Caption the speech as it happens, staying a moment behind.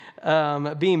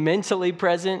being mentally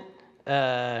present,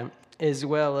 as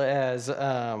well as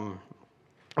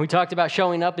we talked about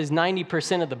showing up is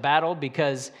 90% of the battle,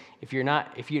 because if you're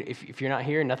not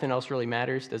here, nothing else really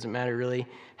matters. Doesn't matter really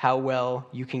how well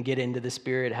you can get into the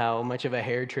Spirit, how much of a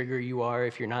hair trigger you are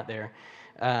if you're not there.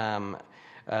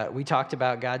 We talked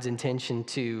about God's intention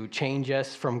to change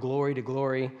us from glory to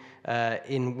glory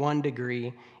in one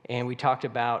degree, and we talked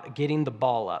about getting the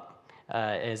ball up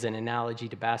as an analogy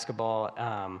to basketball.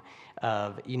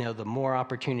 The more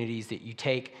opportunities that you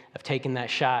take of taking that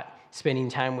shot, spending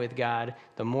time with God,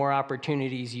 the more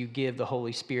opportunities you give the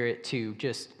Holy Spirit to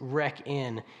just wreck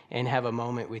in and have a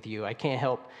moment with you. I can't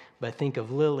help but think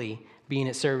of Lily being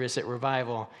at service at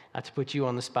Revival, not to put you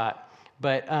on the spot,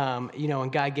 but, when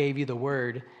God gave you the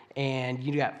word and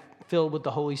you got filled with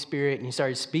the Holy Spirit and you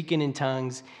started speaking in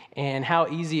tongues, and how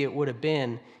easy it would have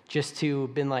been just to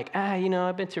have been like,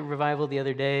 I've been to Revival the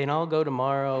other day and I'll go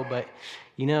tomorrow, but,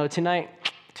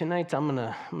 Tonight I'm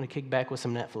gonna kick back with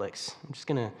some Netflix. I'm just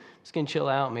gonna chill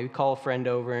out, maybe call a friend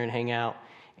over and hang out.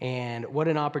 And what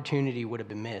an opportunity would have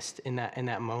been missed in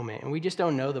that moment. And we just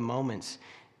don't know the moments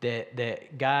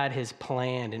that God has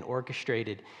planned and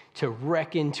orchestrated to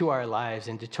wreck into our lives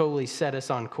and to totally set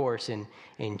us on course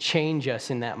and change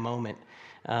us in that moment.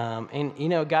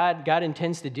 God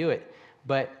intends to do it,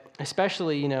 but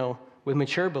especially with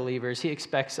mature believers, He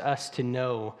expects us to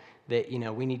know that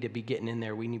we need to be getting in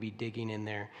there, we need to be digging in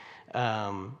there,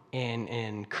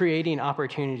 and creating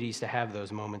opportunities to have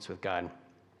those moments with God.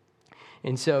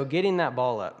 And so getting that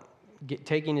ball up,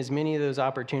 taking as many of those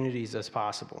opportunities as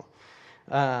possible.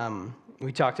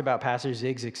 We talked about Pastor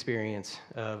Zig's experience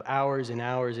of hours and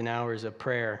hours and hours of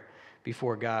prayer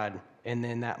before God, and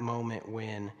then that moment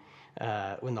when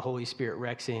the Holy Spirit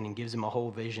wrecks in and gives him a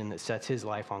whole vision that sets his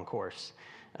life on course,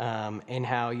 and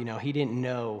how he didn't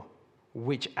know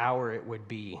which hour it would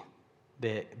be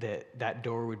that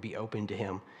door would be open to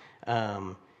him.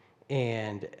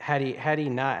 And had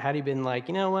he been like,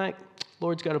 what,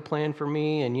 Lord's got a plan for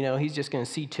me, and He's just going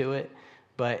to see to it.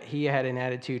 But he had an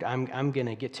attitude, I'm going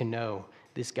to get to know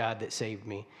this God that saved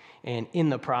me, and in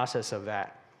the process of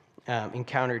that,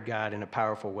 encountered God in a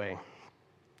powerful way.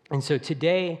 And so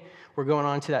today we're going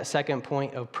on to that second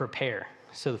point of prepare.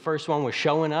 So the first one was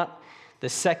showing up. The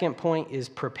second point is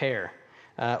prepare.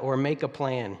 Or make a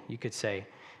plan, you could say.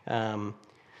 They all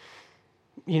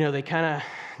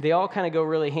kind of go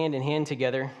really hand in hand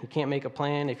together. You can't make a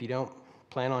plan if you don't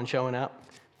plan on showing up.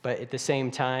 But at the same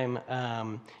time,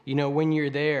 when you're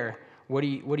there, what are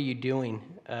you doing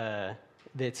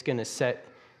that's going to set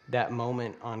that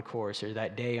moment on course or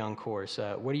that day on course?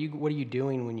 What are you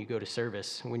doing when you go to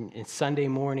service? When it's Sunday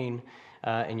morning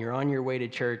and you're on your way to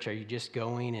church, are you just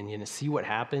going and see what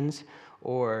happens?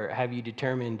 Or have you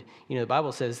determined, the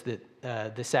Bible says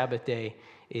that the Sabbath day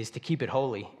is to keep it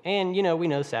holy. And, we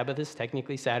know Sabbath is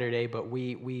technically Saturday, but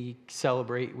we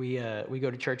celebrate, we go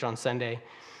to church on Sunday.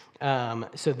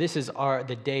 So this is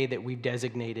the day that we've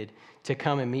designated to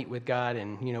come and meet with God.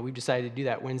 And, we've decided to do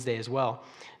that Wednesday as well.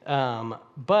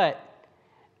 But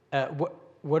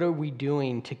what are we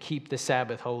doing to keep the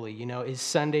Sabbath holy? Is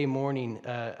Sunday morning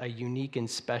a unique and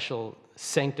special,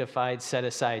 sanctified,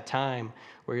 set-aside time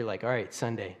where you're like, all right,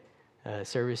 Sunday,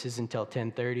 service is until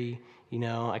 10:30.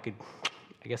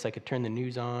 I guess I could turn the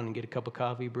news on and get a cup of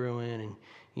coffee brewing,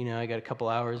 and I got a couple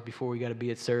hours before we got to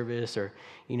be at service, or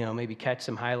maybe catch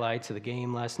some highlights of the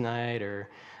game last night, or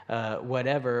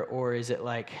whatever. Or is it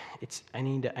like I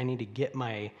need to get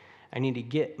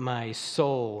my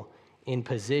soul in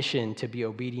position to be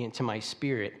obedient to my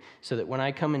spirit, so that when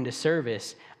I come into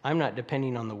service, I'm not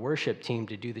depending on the worship team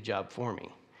to do the job for me,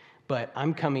 but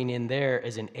I'm coming in there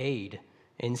as an aid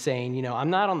and saying, I'm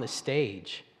not on the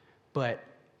stage, but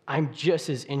I'm just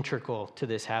as integral to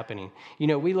this happening.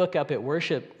 We look up at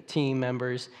worship team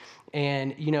members,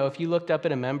 and, if you looked up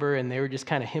at a member and they were just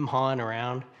kind of him-hawing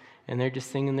around, and they're just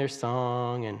singing their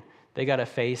song, and they got a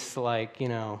face like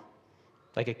a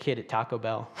kid at Taco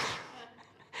Bell,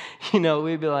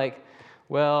 we'd be like,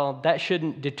 well, that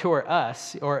shouldn't deter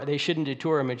us, or they shouldn't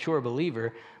deter a mature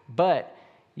believer, but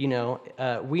we know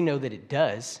that it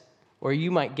does. Or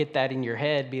you might get that in your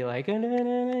head, be like,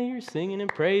 you're singing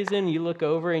and praising. You look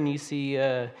over and you see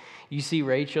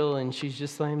Rachel, and she's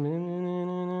just like,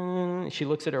 she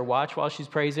looks at her watch while she's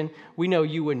praising. We know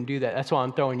you wouldn't do that. That's why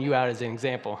I'm throwing you out as an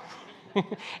example.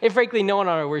 And frankly, no one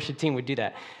on our worship team would do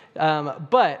that.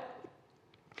 But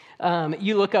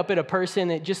you look up at a person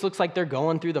that just looks like they're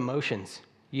going through the motions,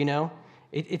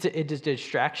 It's a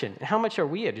distraction. And how much are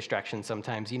we a distraction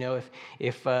sometimes?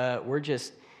 If we're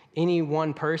just, any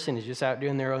one person is just out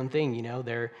doing their own thing,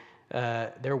 they're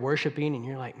they're worshiping, and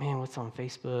you're like, man, what's on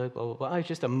Facebook? Blah, blah, blah. It's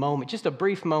just a moment, just a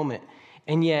brief moment.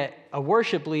 And yet a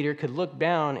worship leader could look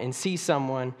down and see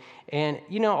someone, and,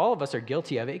 all of us are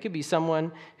guilty of it. It could be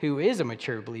someone who is a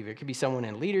mature believer. It could be someone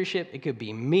in leadership. It could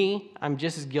be me. I'm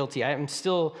just as guilty. I'm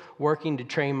still working to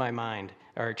train my mind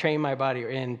or train my body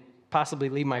and possibly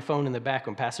leave my phone in the back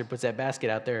when Pastor puts that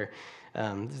basket out there.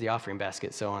 This is the offering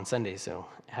basket, so on Sundays, so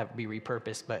have to be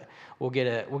repurposed. But we'll get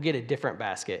a different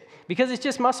basket because it's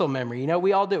just muscle memory.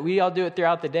 We all do it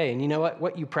throughout the day. And you know what?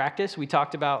 What you practice, we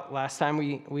talked about last time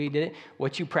we did it.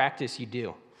 What you practice, you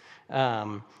do.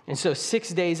 And so 6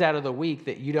 days out of the week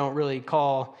that you don't really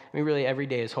call. Really every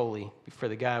day is holy for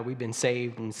the God. We've been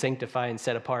saved and sanctified and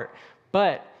set apart.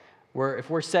 But if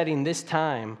we're setting this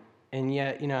time. And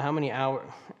yet, how many hours,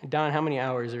 Don, how many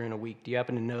hours are in a week? Do you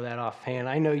happen to know that offhand?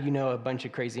 I know you know a bunch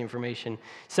of crazy information.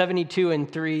 72 and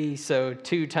 3, so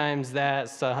 2 times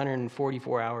that's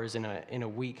 144 hours in a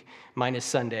week, minus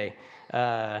Sunday,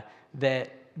 that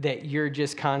you're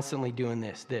just constantly doing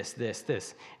this.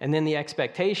 And then the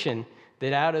expectation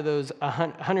that out of those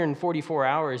 144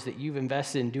 hours that you've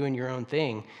invested in doing your own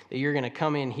thing, that you're going to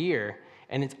come in here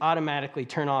and it's automatically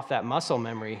turn off that muscle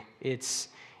memory.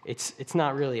 It's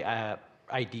not really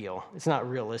ideal. It's not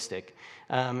realistic.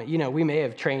 We may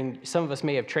have some of us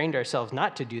may have trained ourselves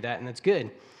not to do that, and that's good.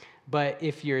 But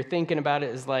if you're thinking about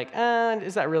it as like,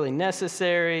 is that really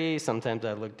necessary? Sometimes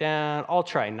I look down. I'll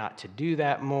try not to do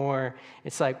that more.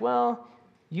 It's like, well,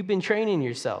 you've been training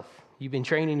yourself. You've been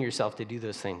training yourself to do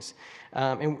those things.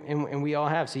 And we all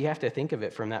have. So you have to think of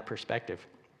it from that perspective.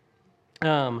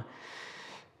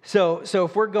 So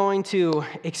if we're going to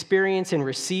experience and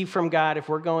receive from God, if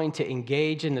we're going to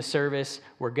engage in the service,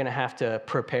 we're going to have to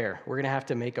prepare. We're going to have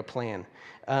to make a plan.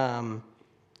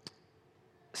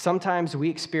 Sometimes we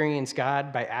experience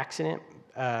God by accident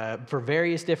for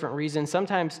various different reasons.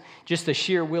 Sometimes just the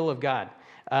sheer will of God.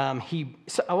 A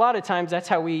lot of times that's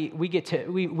how we get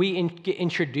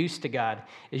introduced to God,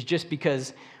 is just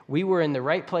because we were in the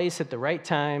right place at the right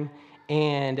time,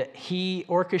 and He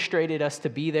orchestrated us to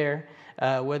be there.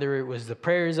 Whether it was the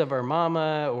prayers of our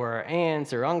mama or our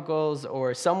aunts or uncles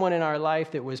or someone in our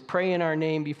life that was praying our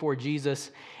name before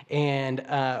Jesus, and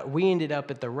we ended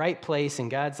up at the right place, and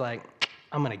God's like,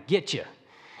 I'm going to get you.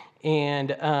 And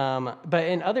but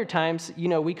in other times,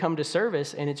 we come to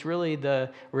service, and it's really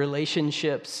the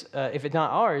relationships, if it's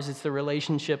not ours, it's the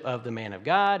relationship of the man of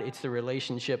God. It's the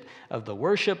relationship of the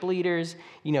worship leaders.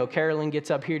 Carolyn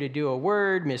gets up here to do a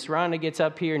word. Miss Rhonda gets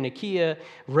up here. Nakia,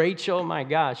 Rachel, my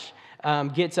gosh.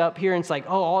 Gets up here, and it's like,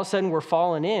 all of a sudden we're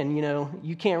falling in.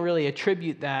 You can't really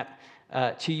attribute that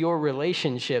to your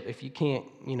relationship if you can't,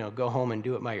 go home and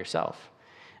do it by yourself.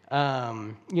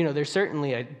 There's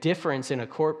certainly a difference in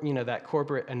that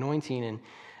corporate anointing,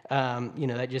 and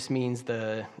that just means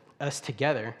us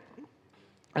together.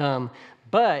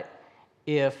 But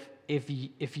if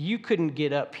you couldn't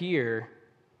get up here,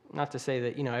 not to say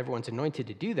that everyone's anointed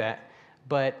to do that,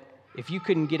 but if you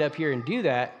couldn't get up here and do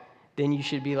that, then you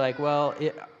should be like, well,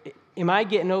 am I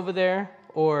getting over there,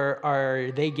 or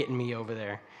are they getting me over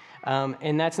there?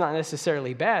 And that's not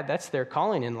necessarily bad. That's their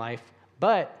calling in life.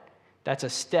 But that's a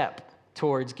step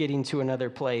towards getting to another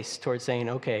place, towards saying,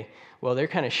 okay, well, they're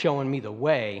kind of showing me the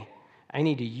way. I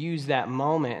need to use that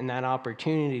moment and that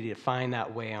opportunity to find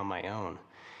that way on my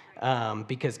own.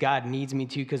 Because God needs me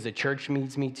to, because the church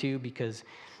needs me to, because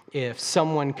if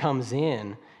someone comes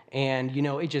in and,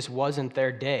 it just wasn't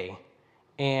their day,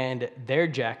 and they're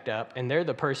jacked up, and they're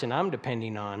the person I'm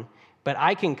depending on, but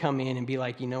I can come in and be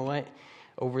like, you know what?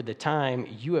 Over the time,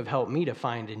 you have helped me to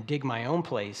find and dig my own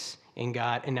place in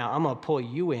God, and now I'm going to pull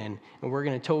you in, and we're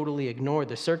going to totally ignore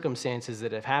the circumstances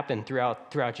that have happened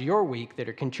throughout your week that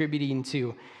are contributing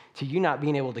to you not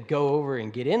being able to go over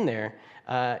and get in there.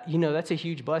 That's a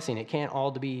huge blessing. It can't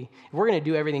all be, if we're going to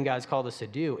do everything God's called us to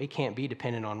do, it can't be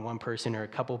dependent on one person or a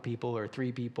couple people or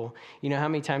 3 people. How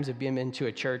many times have you been to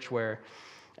a church where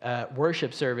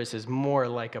worship service is more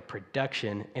like a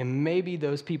production, and maybe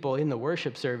those people in the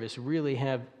worship service really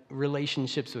have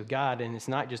relationships with God, and it's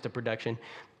not just a production,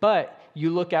 but you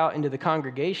look out into the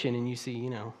congregation and you see,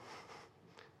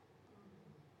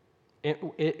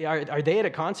 are they at a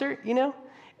concert,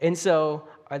 And so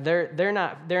they're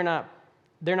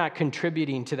not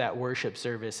contributing to that worship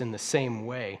service in the same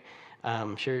way.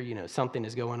 I'm sure, something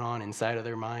is going on inside of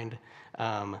their mind.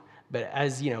 But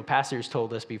as, pastors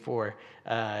told us before,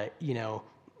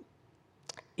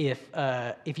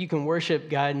 if you can worship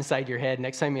God inside your head,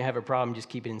 next time you have a problem, just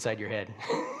keep it inside your head.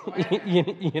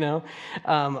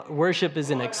 Worship is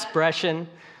an expression.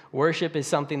 Worship is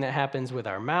something that happens with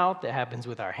our mouth. It happens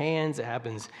with our hands. It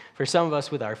happens, for some of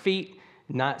us, with our feet.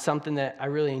 not something that I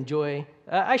really enjoy.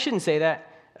 I shouldn't say that.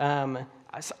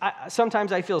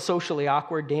 Sometimes I feel socially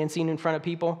awkward dancing in front of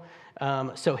people.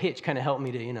 So Hitch kind of helped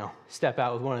me to, step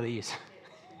out with one of these.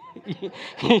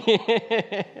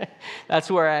 That's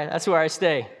where I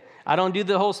stay. I don't do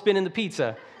the whole spin in the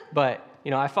pizza, but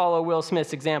I follow Will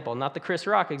Smith's example, not the Chris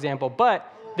Rock example,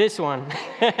 but this one.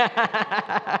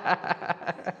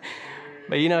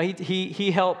 But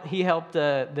he helped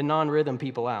the non-rhythm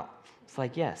people out. It's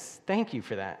like, yes, thank you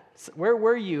for that. Where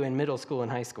were you in middle school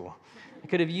and high school? I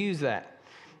could have used that.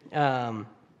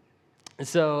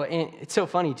 So and it's so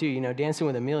funny too. Dancing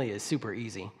with Amelia is super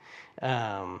easy.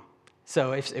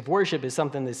 So if worship is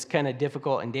something that's kind of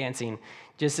difficult in dancing,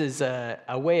 just as a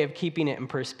way of keeping it in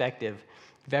perspective.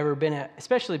 If you've ever been,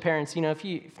 especially parents, if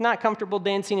you're not comfortable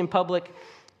dancing in public,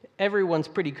 everyone's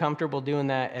pretty comfortable doing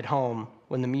that at home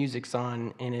when the music's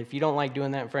on. And if you don't like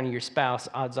doing that in front of your spouse,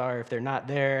 odds are if they're not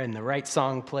there and the right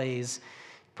song plays,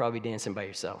 you're probably dancing by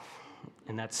yourself.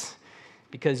 And that's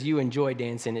because you enjoy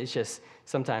dancing. It's just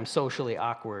sometimes socially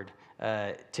awkward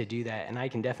to do that. And I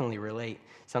can definitely relate.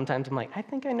 Sometimes I'm like, I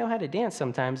think I know how to dance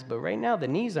sometimes, but right now the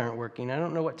knees aren't working. I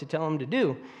don't know what to tell them to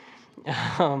do.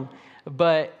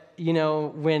 But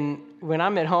when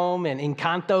I'm at home and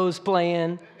Encanto's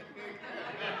playing,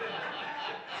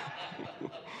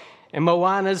 and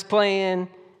Moana's playing,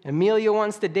 Amelia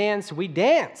wants to dance, we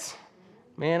dance.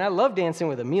 Man, I love dancing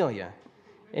with Amelia.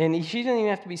 And she doesn't even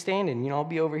have to be standing. I'll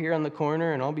be over here on the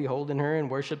corner, and I'll be holding her in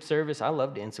worship service. I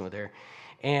love dancing with her.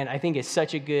 And I think it's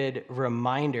such a good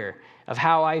reminder of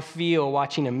how I feel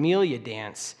watching Amelia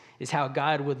dance is how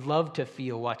God would love to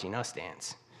feel watching us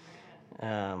dance.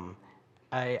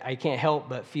 I can't help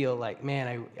but feel like,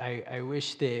 man, I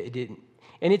wish that it didn't.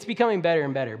 And it's becoming better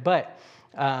and better. But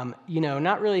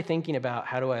not really thinking about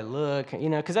how do I look,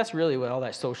 because that's really what all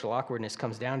that social awkwardness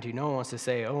comes down to. No one wants to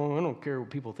say, oh, I don't care what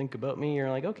people think about me. You're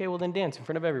like, okay, well then dance in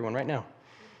front of everyone right now.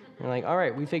 You're like, all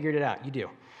right, we figured it out. You do.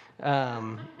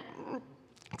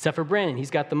 Except for Brandon,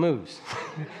 he's got the moves.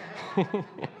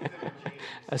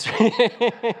 That's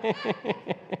right.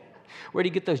 Where'd he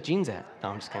get those jeans at? No,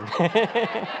 I'm just kidding.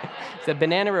 Is that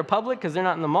Banana Republic? Because they're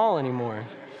not in the mall anymore.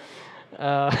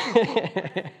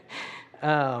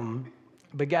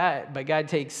 But God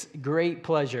takes great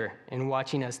pleasure in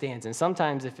watching us dance. And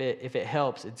sometimes if it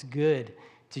helps, it's good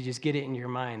to just get it in your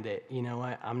mind that,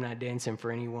 what, I'm not dancing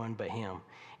for anyone but him.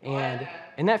 And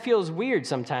that feels weird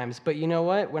sometimes, but you know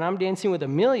what? When I'm dancing with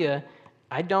Amelia,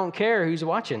 I don't care who's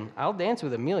watching. I'll dance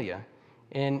with Amelia.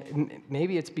 And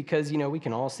maybe it's because, we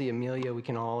can all see Amelia. We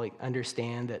can all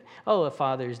understand that, oh, a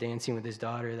father's dancing with his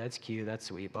daughter. That's cute. That's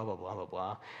sweet, blah, blah, blah, blah,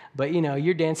 blah. But,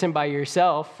 you're dancing by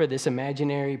yourself for this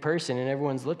imaginary person, and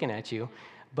everyone's looking at you.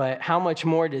 But how much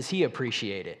more does he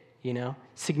appreciate it,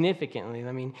 Significantly.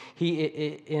 I mean,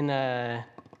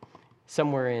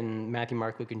 somewhere in Matthew,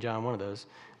 Mark, Luke, and John, one of those,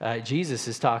 Jesus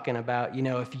is talking about,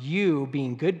 if you,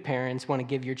 being good parents, want to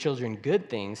give your children good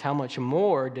things, how much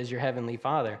more does your heavenly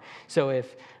Father? So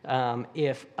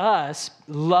if us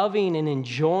loving and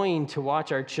enjoying to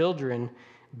watch our children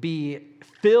be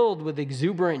filled with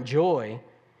exuberant joy,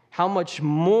 how much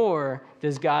more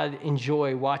does God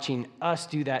enjoy watching us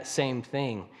do that same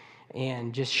thing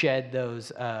and just shed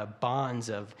those bonds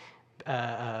of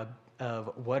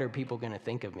what are people going to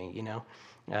think of me,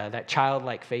 that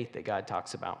childlike faith that God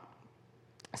talks about.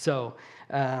 So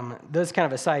that's kind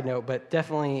of a side note, but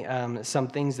definitely some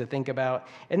things to think about.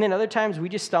 And then other times we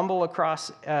just stumble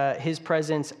across his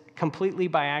presence completely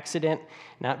by accident,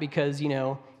 not because,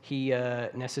 he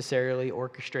necessarily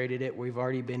orchestrated it. We've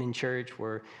already been in church.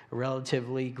 We're a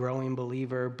relatively growing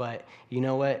believer, but you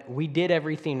know what? We did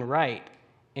everything right.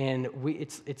 And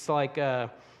it's like...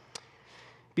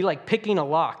 be like picking a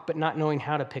lock, but not knowing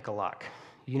how to pick a lock.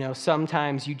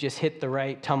 Sometimes you just hit the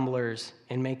right tumblers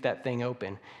and make that thing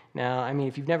open. Now,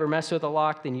 if you've never messed with a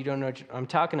lock, then you don't know what I'm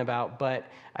talking about. But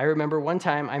I remember one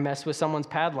time I messed with someone's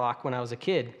padlock when I was a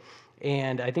kid.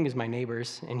 And I think it was my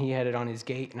neighbor's, and he had it on his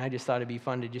gate. And I just thought it'd be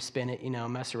fun to just spin it,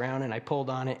 mess around. And I pulled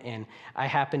on it, and I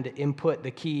happened to input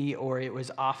the key, or it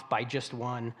was off by just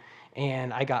one.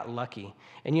 And I got lucky.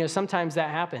 And, sometimes that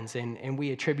happens, and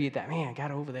we attribute that, man, I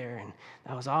got over there, and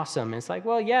that was awesome. And it's like,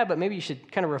 well, yeah, but maybe you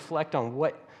should kind of reflect on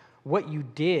what you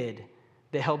did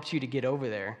that helped you to get over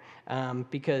there.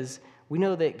 Because we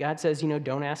know that God says,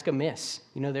 don't ask amiss.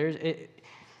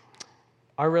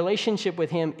 Our relationship with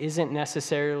him isn't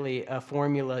necessarily a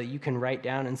formula you can write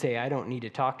down and say, I don't need to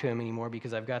talk to him anymore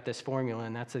because I've got this formula,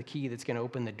 and that's the key that's going to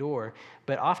open the door.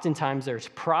 But oftentimes there's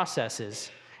processes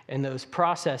And those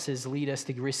processes lead us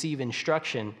to receive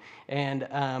instruction. And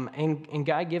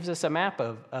God gives us a map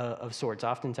of sorts.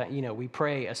 Oftentimes, we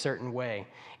pray a certain way,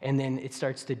 and then it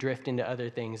starts to drift into other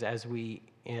things as we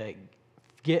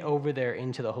get over there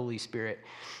into the Holy Spirit.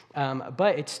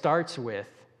 But it starts with,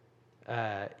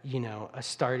 a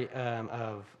start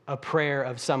of a prayer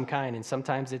of some kind. And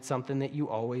sometimes it's something that you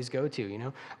always go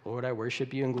to, Lord, I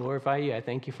worship you and glorify you. I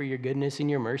thank you for your goodness and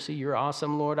your mercy. You're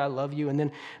awesome, Lord. I love you. And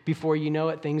then before you know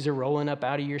it, things are rolling up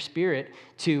out of your spirit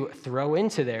to throw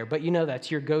into there. But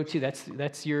that's your go-to.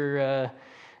 That's your,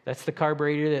 that's the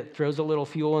carburetor that throws a little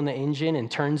fuel in the engine and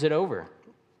turns it over.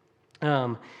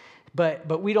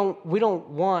 But we don't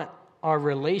want our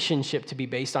relationship to be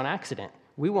based on accident.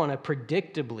 We want to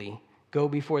predictably go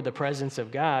before the presence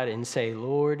of God and say,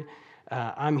 Lord,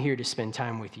 I'm here to spend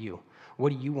time with you.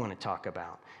 What do you want to talk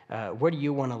about? Where do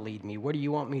you want to lead me? Where do you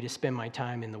want me to spend my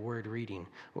time in the Word reading?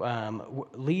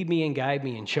 Lead me and guide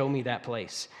me and show me that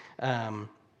place. And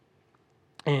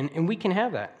we can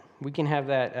have that. We can have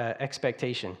that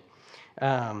expectation.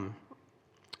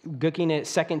 Looking at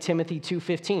 2 Timothy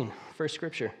 2:15, first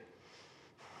scripture.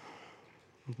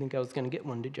 You think I was going to get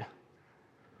one, did you?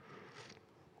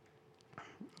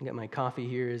 I got my coffee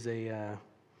here as a,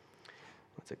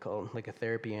 what's it called? Like a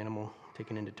therapy animal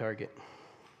taken into Target.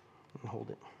 And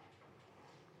hold it.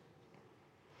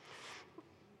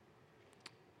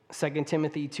 2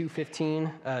 Timothy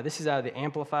 2:15. This is out of the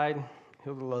Amplified.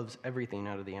 Who loves everything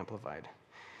out of the Amplified?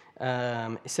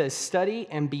 It says, study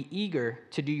and be eager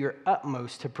to do your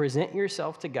utmost to present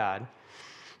yourself to God,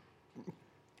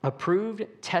 approved,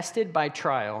 tested by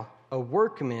trial, a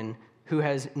workman who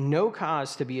has no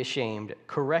cause to be ashamed,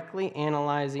 correctly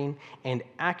analyzing and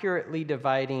accurately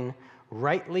dividing,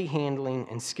 rightly handling,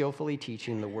 and skillfully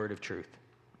teaching the word of truth.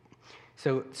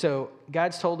 So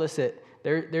God's told us that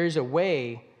there's a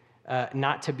way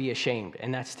not to be ashamed,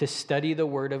 and that's to study the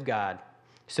word of God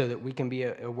so that we can be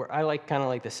I like kind of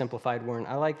like the simplified word.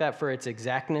 I like that for its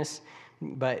exactness,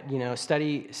 but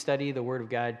study the word of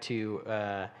God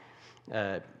to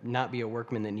not be a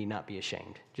workman that need not be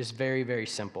ashamed. Just very, very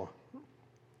simple.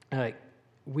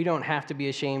 We don't have to be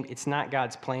ashamed. It's not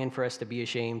God's plan for us to be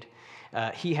ashamed.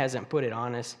 He hasn't put it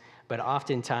on us. But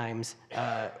oftentimes,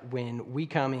 when we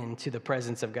come into the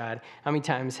presence of God, how many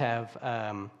times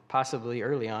have, possibly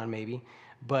early on maybe,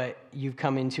 but you've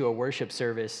come into a worship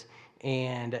service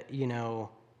and,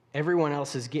 everyone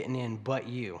else is getting in but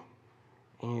you.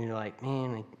 And you're like,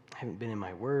 man, I haven't been in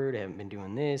my word. I haven't been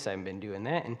doing this. I haven't been doing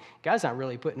that. And God's not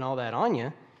really putting all that on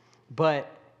you,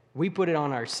 but we put it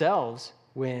on ourselves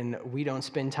when we don't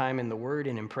spend time in the Word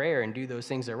and in prayer and do those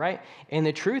things that are right. And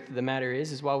the truth of the matter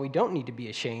is while we don't need to be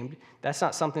ashamed, that's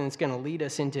not something that's going to lead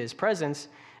us into His presence.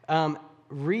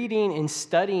 Reading and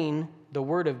studying the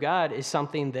Word of God is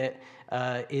something that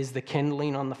is the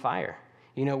kindling on the fire.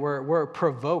 We're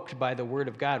provoked by the Word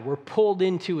of God. We're pulled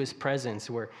into His presence.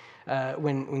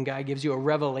 When God gives you a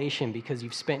revelation because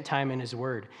you've spent time in His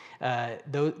Word,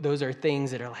 those are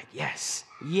things that are like, yes,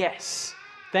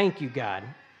 thank you, God.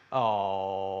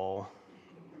 Oh,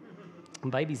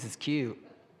 Bites is cute.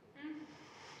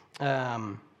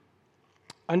 Under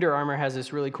Armour has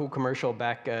this really cool commercial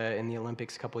back in the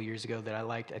Olympics a couple years ago that I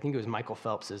liked. I think it was Michael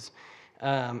Phelps's.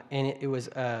 And it was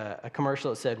a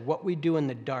commercial that said, what we do in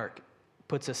the dark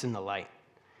puts us in the light.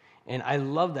 And I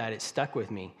love that. It stuck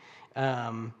with me. It's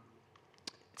kind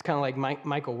of like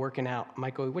Michael working out.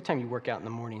 Michael, what time do you work out in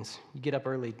the mornings? You get up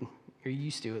early. You're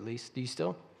used to, at least. Do you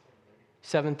still?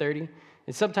 7:30?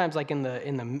 And sometimes, like in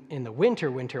the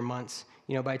winter months,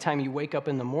 by the time you wake up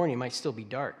in the morning, it might still be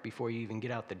dark before you even get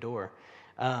out the door.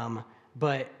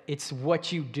 But it's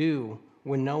what you do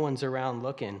when no one's around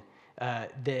looking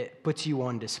that puts you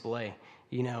on display.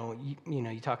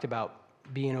 You talked about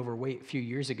being overweight a few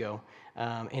years ago,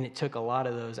 and it took a lot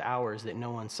of those hours that no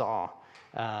one saw,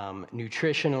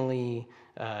 nutritionally,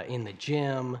 in the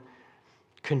gym,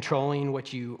 controlling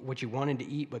what you wanted to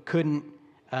eat but couldn't.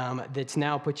 That's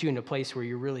now put you in a place where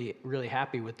you're really, really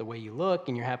happy with the way you look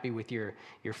and you're happy with your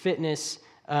fitness.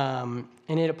 And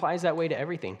it applies that way to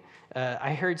everything.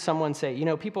 I heard someone say,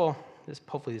 people,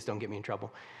 hopefully this don't get me in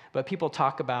trouble, but people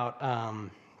talk about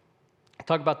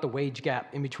the wage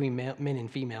gap in between male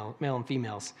and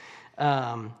females.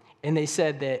 And they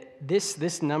said that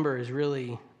this number is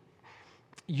really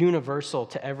universal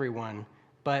to everyone,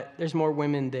 but there's more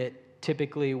women that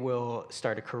typically will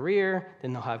start a career,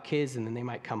 then they'll have kids, and then they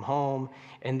might come home,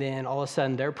 and then all of a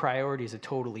sudden their priorities have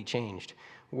totally changed,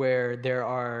 where there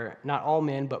are not all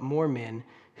men, but more men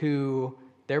who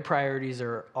their priorities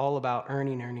are all about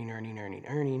earning,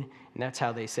 and that's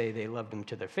how they say they love them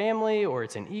to their family, or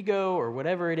it's an ego, or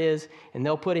whatever it is, and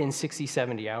they'll put in 60,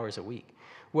 70 hours a week.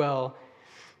 Well,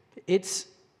 it's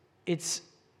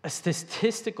a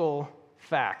statistical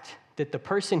fact that the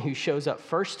person who shows up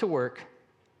first to work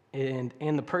and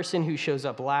the person who shows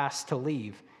up last to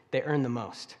leave, they earn the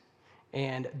most.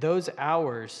 And those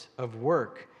hours of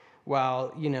work,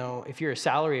 while, if you're a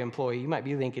salary employee, you might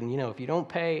be thinking, if you don't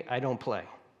pay, I don't play.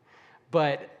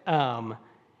 But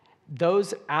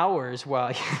those hours,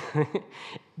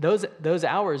 those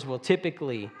hours will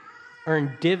typically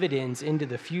earn dividends into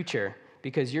the future,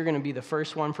 because you're going to be the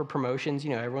first one for promotions.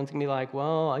 Everyone's going to be like,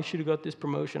 well, I should have got this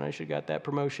promotion. I should have got that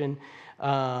promotion.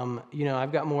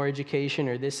 I've got more education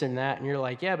or this and that. And you're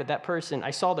like, yeah, but that person, I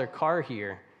saw their car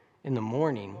here in the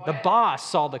morning. The boss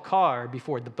saw the car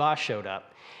before the boss showed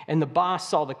up. And the boss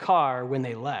saw the car when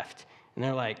they left. And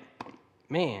they're like,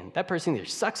 man, that person either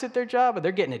sucks at their job or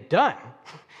they're getting it done.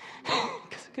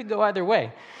 Because it could go either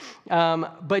way.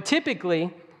 But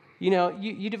typically,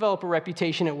 you develop a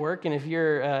reputation at work, and if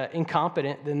you're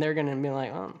incompetent, then they're going to be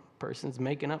like, oh, person's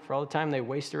making up for all the time they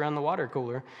waste around the water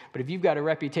cooler. But if you've got a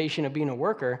reputation of being a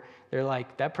worker, they're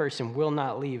like, that person will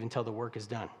not leave until the work is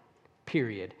done,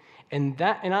 period.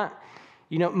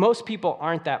 Most people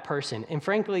aren't that person, and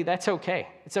frankly, that's okay.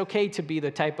 It's okay to be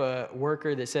the type of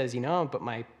worker that says, I'm put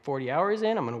my 40 hours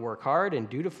in, I'm going to work hard and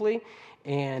dutifully,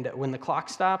 and when the clock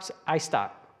stops, I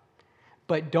stop.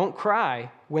 But don't cry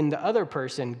when the other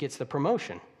person gets the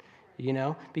promotion,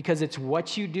 because it's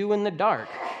what you do in the dark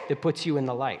that puts you in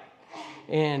the light.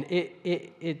 And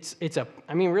it's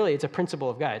a principle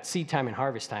of God. It's seed time and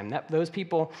harvest time. Those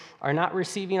people are not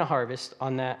receiving a harvest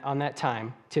on that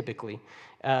time typically,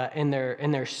 and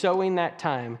they're sowing that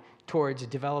time towards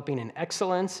developing an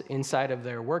excellence inside of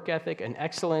their work ethic, an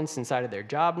excellence inside of their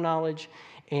job knowledge,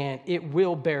 and it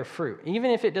will bear fruit.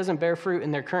 Even if it doesn't bear fruit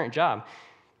in their current job,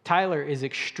 Tyler is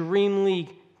extremely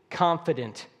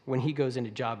confident when he goes into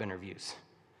job interviews.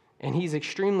 And he's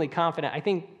extremely confident. I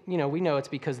think, we know it's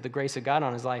because of the grace of God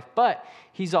on his life, but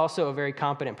he's also a very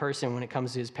competent person when it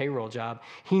comes to his payroll job.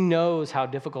 He knows how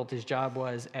difficult his job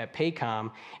was at Paycom.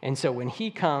 And so when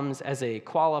he comes as a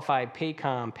qualified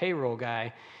Paycom payroll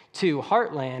guy to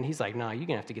Heartland, he's like, no, you're going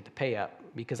to have to get the pay up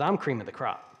because I'm cream of the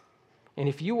crop. And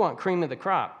if you want cream of the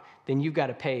crop, then you've got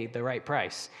to pay the right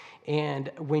price. And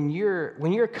when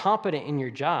you're competent in your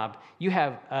job, you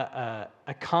have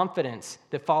a confidence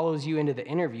that follows you into the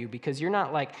interview, because you're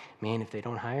not like, man, if they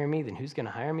don't hire me, then who's going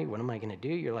to hire me? What am I going to do?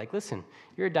 You're like, listen,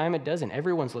 you're a dime a dozen.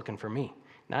 Everyone's looking for me.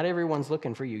 Not everyone's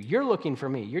looking for you. You're looking for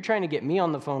me. You're trying to get me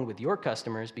on the phone with your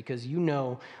customers because you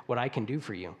know what I can do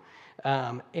for you.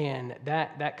 And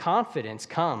that confidence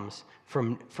comes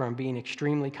from being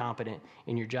extremely competent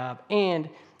in your job. And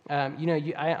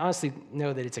I honestly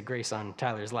know that it's a grace on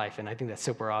Tyler's life, and I think that's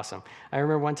super awesome. I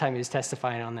remember one time he was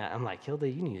testifying on that. I'm like, Hilda,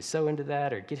 you need to sow into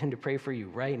that or get him to pray for you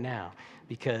right now,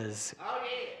 because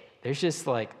there's just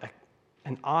like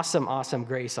an awesome, awesome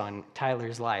grace on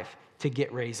Tyler's life to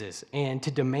get raises and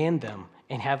to demand them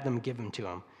and have them give them to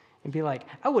him. And be like,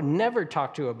 I would never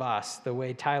talk to a boss the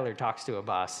way Tyler talks to a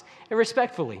boss. And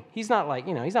respectfully. He's not like,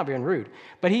 he's not being rude.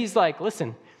 But he's like,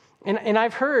 listen, and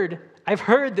I've heard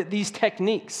that these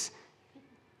techniques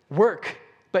work,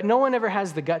 but no one ever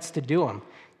has the guts to do them.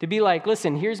 To be like,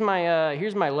 listen, here's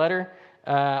my letter.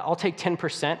 I'll take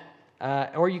 10%,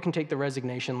 or you can take the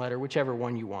resignation letter, whichever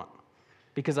one you want.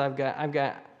 Because I've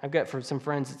got for some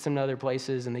friends at some other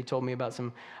places, and they told me about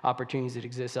some opportunities that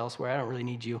exist elsewhere. I don't really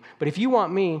need you, but if you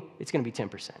want me, it's going to be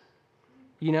 10%.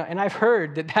 And I've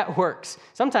heard that works.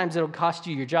 Sometimes it'll cost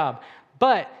you your job,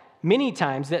 but many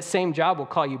times that same job will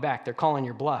call you back. They're calling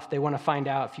your bluff. They want to find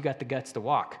out if you got the guts to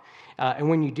walk. And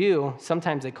when you do,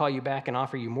 sometimes they call you back and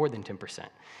offer you more than 10%.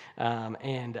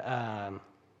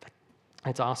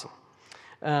 That's awesome.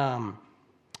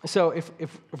 So if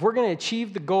we're going to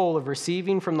achieve the goal of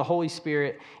receiving from the Holy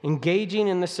Spirit, engaging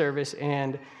in the service,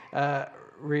 and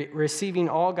receiving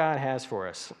all God has for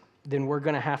us, then we're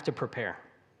going to have to prepare.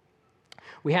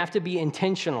 We have to be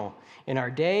intentional in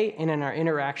our day and in our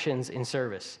interactions in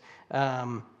service.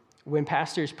 When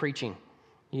pastor's preaching,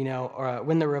 or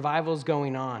when the revival's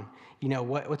going on,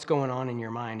 what's going on in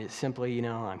your mind? It's simply,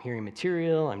 I'm hearing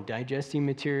material, I'm digesting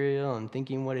material, I'm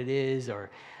thinking what it is, or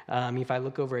if I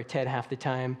look over at Ted half the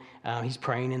time, he's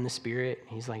praying in the Spirit.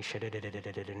 He's like,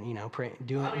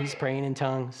 he's praying in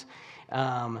tongues.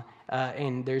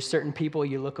 And there's certain people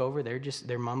you look over,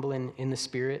 they're mumbling in the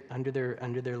Spirit under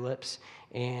their lips,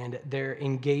 and they're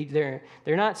engaged. They're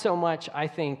not so much, I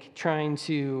think, trying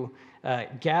to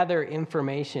gather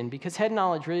information, because head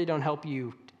knowledge really don't help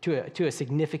you to a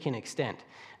significant extent.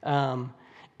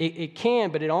 It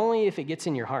can, but only if it gets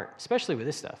in your heart, especially with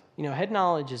this stuff. Head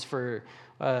knowledge is for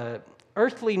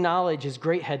earthly knowledge is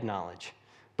great head knowledge,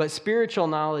 But spiritual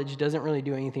knowledge doesn't really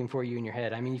do anything for you in your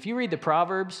head. I mean, if you read the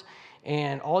Proverbs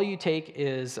and all you take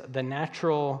is the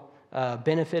natural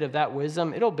benefit of that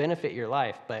wisdom, it'll benefit your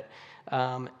life, but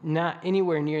not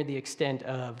anywhere near the extent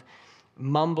of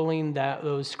mumbling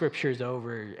those scriptures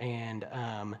over and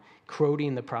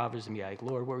quoting the Proverbs and be like,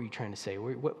 Lord, what were you trying to say?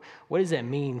 What does that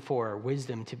mean for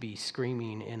wisdom to be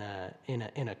screaming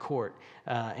in a court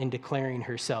and declaring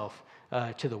herself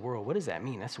to the world? What does that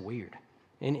mean? That's weird.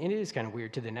 And it is kind of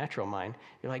weird to the natural mind.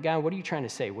 You're like, God, what are you trying to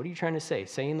say? What are you trying to say?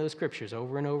 Saying those scriptures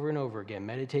over and over and over again.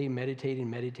 Meditating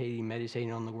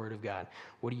on the word of God.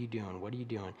 What are you doing? What are you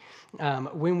doing?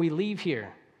 When we leave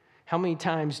here, how many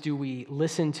times do we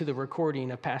listen to the recording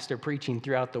of pastor preaching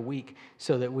throughout the week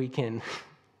so that we can,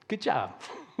 good job,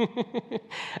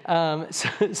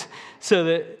 so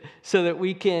that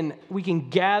we can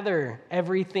gather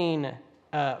everything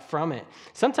from it.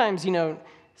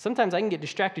 Sometimes I can get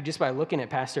distracted just by looking at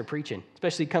pastor preaching,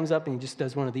 especially comes up and he just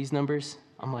does one of these numbers.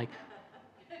 I'm like,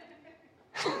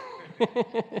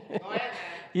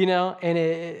 and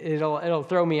it'll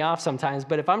throw me off sometimes.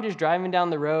 But if I'm just driving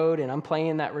down the road and I'm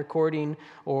playing that recording,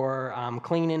 or I'm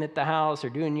cleaning at the house or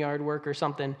doing yard work or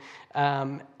something,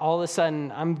 all of a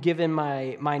sudden I'm giving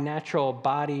my natural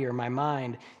body or my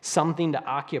mind something to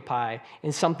occupy,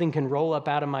 and something can roll up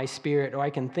out of my spirit, or I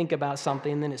can think about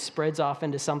something, and then it spreads off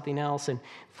into something else, and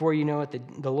before you know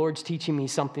it, the Lord's teaching me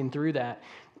something through that,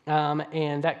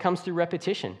 and that comes through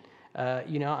repetition.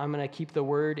 I'm going to keep the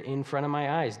word in front of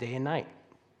my eyes day and night.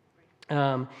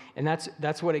 And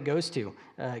that's what it goes to.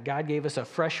 God gave us a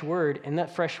fresh word, and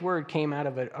that fresh word came out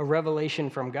of a revelation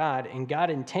from God, and God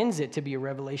intends it to be a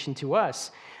revelation to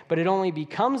us, but it only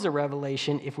becomes a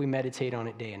revelation if we meditate on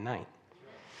it day and night.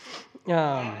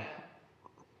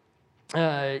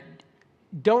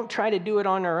 Don't try to do it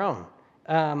on our own.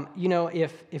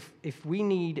 If we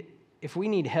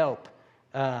need help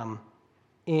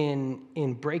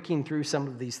in breaking through some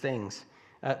of these things,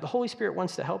 the Holy Spirit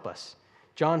wants to help us.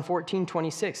 John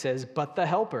 14:26 says, "But the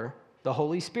Helper, the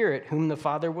Holy Spirit, whom the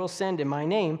Father will send in my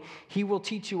name, he will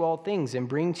teach you all things and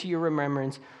bring to your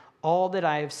remembrance all that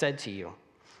I have said to you."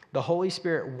 The Holy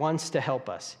Spirit wants to help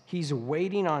us. He's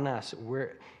waiting on us.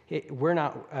 We're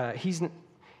not.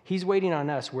 He's waiting on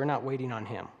us. We're not waiting on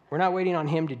him. We're not waiting on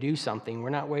him to do something. We're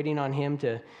not waiting on him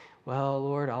to, well,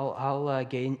 Lord, I'll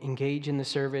engage in the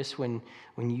service when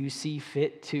you see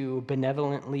fit to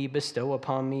benevolently bestow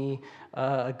upon me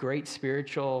a great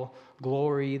spiritual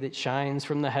glory that shines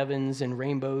from the heavens and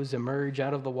rainbows emerge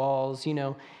out of the walls.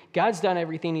 God's done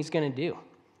everything he's going to do.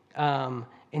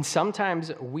 And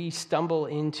sometimes we stumble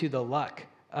into the luck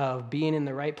of being in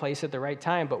the right place at the right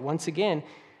time. But once again,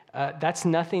 that's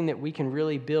nothing that we can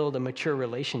really build a mature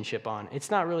relationship on.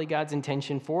 It's not really God's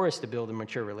intention for us to build a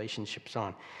mature relationships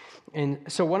on. And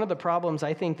so one of the problems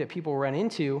I think that people run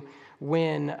into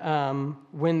when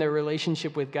their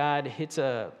relationship with God hits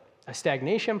a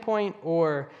stagnation point,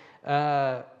 or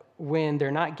when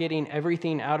they're not getting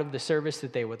everything out of the service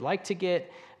that they would like to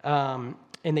get, and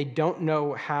they don't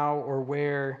know how or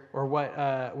where or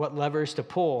what levers to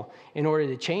pull in order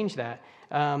to change that.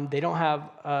 They don't have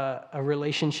a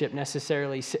relationship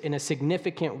necessarily in a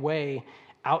significant way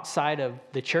outside of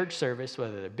the church service,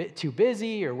 whether they're a bit too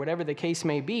busy or whatever the case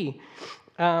may be.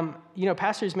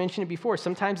 Pastors mentioned it before.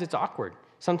 Sometimes it's awkward.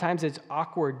 Sometimes it's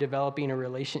awkward developing a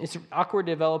relation. It's awkward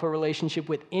to develop a relationship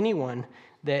with anyone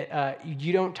that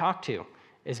you don't talk to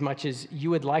as much as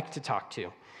you would like to talk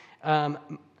to.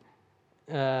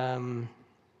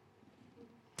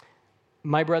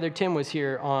 My brother Tim was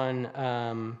here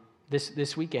on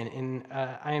this weekend, and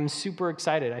I am super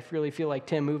excited. I really feel like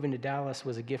Tim moving to Dallas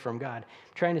was a gift from God.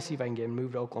 I'm trying to see if I can get him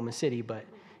moved to Oklahoma City, but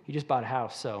he just bought a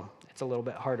house, so it's a little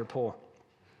bit harder pull.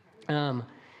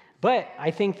 But I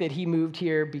think that he moved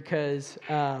here because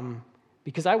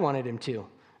I wanted him to.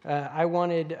 I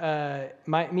wanted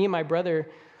me and my brother.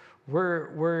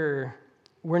 We're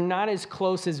not as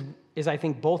close as I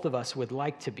think both of us would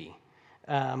like to be.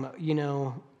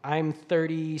 I'm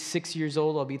 36 years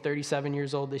old. I'll be 37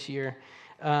 years old this year.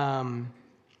 When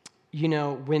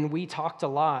we talked a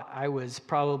lot, I was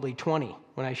probably 20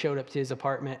 when I showed up to his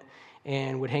apartment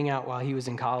and would hang out while he was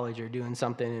in college or doing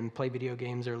something and play video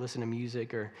games or listen to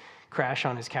music or crash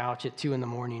on his couch at 2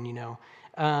 a.m.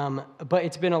 But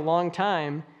it's been a long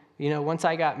time. Once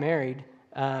I got married,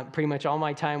 pretty much all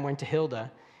my time went to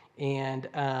Hilda. And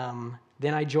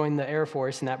then I joined the Air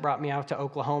Force, and that brought me out to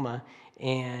Oklahoma.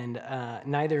 And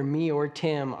neither me or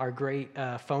Tim are great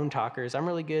phone talkers. I'm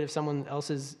really good if someone else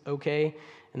is okay,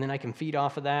 and then I can feed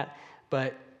off of that.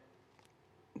 But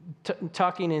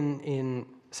talking in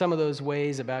some of those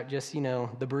ways about just,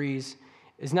 the breeze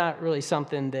is not really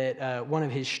something that one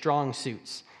of his strong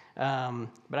suits.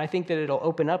 But I think that it'll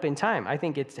open up in time. I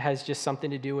think it has just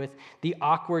something to do with the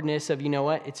awkwardness of, you know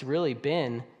what, it's really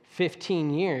been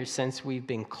 15 years since we've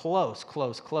been close,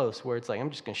 where it's like, I'm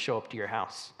just going to show up to your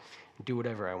house, do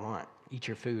whatever I want, eat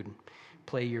your food,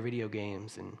 play your video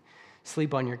games, and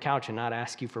sleep on your couch and not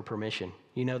ask you for permission.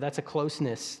 You know, that's a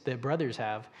closeness that brothers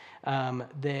have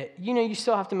that, you know, you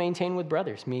still have to maintain with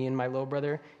brothers. Me and my little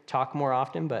brother talk more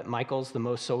often, but Michael's the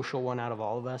most social one out of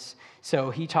all of us.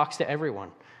 So he talks to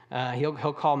everyone.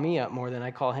 He'll call me up more than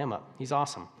I call him up. He's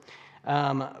awesome.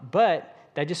 But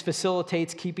that just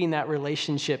facilitates keeping that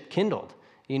relationship kindled.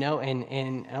 You know,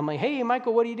 and I'm like, hey,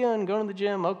 Michael, what are you doing? Going to the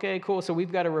gym? Okay, cool. So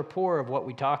we've got a rapport of what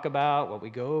we talk about, what we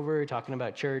go over, talking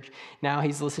about church. Now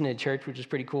he's listening to church, which is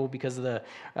pretty cool because of the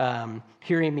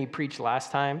hearing me preach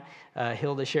last time.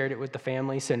 Hilda shared it with the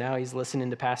family, so now he's listening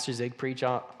to Pastor Zig preach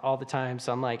all the time.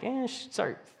 So I'm like,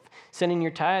 start sending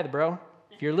your tithe, bro.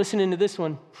 If you're listening to this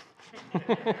one.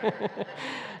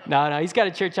 No, he's got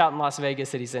a church out in Las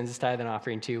Vegas that he sends his tithe and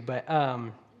offering to. But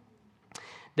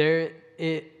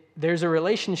there's a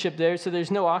relationship there, so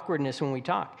there's no awkwardness when we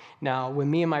talk. Now,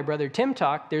 when me and my brother Tim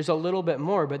talk, there's a little bit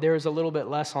more, but there was a little bit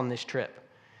less on this trip.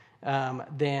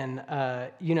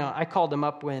 I called him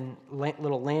up when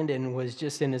little Landon was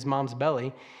just in his mom's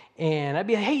belly, and I'd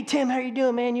be like, hey, Tim, how you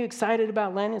doing, man? You excited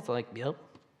about Landon? It's like, yep.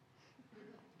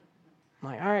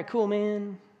 I'm like, all right, cool,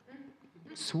 man.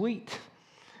 Sweet.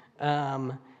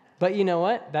 But you know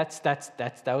what?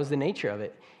 That was the nature of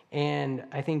it. And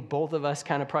I think both of us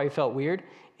kind of probably felt weird.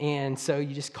 And so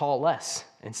you just call less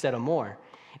instead of more.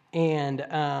 And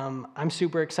I'm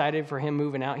super excited for him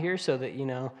moving out here so that, you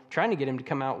know, trying to get him to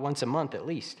come out once a month at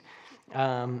least.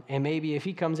 And maybe if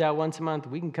he comes out once a month,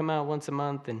 we can come out once a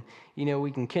month and, you know, we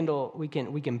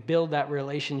can build that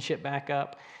relationship back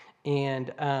up.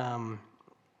 And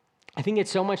I think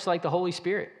it's so much like the Holy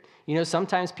Spirit. You know,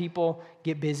 sometimes people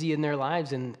get busy in their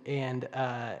lives and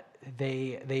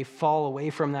they fall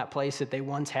away from that place that they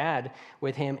once had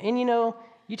with him. And, you know,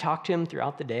 you talk to him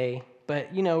throughout the day,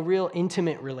 but, you know, real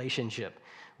intimate relationship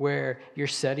where you're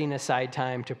setting aside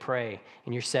time to pray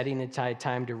and you're setting aside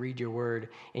time to read your word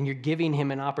and you're giving him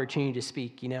an opportunity to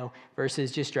speak, you know,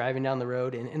 versus just driving down the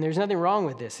road. And there's nothing wrong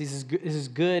with this. This is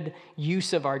good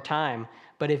use of our time.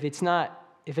 But if it's not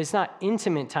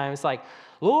intimate time, it's like,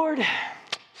 Lord, I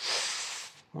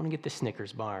want to get this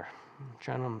Snickers bar.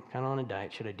 I'm kind of on a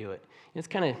diet. Should I do it? It's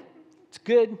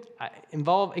good.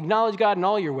 Acknowledge God in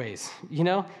all your ways, you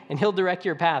know, and he'll direct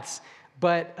your paths.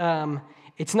 But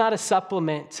it's not a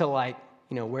supplement to, like,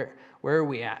 you know, where are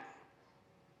we at?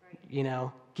 You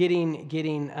know,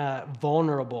 getting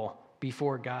vulnerable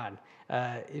before God,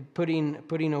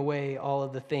 putting away all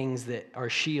of the things that are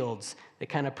shields that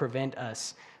kind of prevent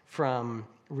us from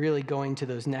really going to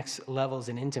those next levels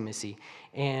in intimacy.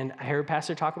 And I heard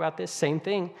Pastor talk about this. Same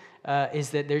thing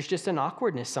is that there's just an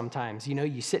awkwardness sometimes. You know,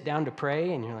 you sit down to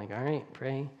pray and you're like, all right,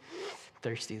 pray.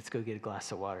 Thirsty, let's go get a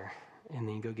glass of water. And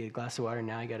then you go get a glass of water.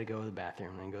 Now I got to go to the bathroom.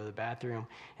 And then go to the bathroom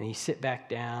and you sit back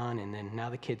down. And then now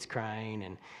the kid's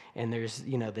crying and there's,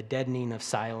 you know, the deadening of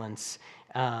silence.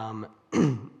 And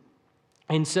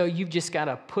so you've just got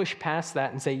to push past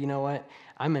that and say, you know what?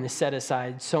 I'm going to set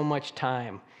aside so much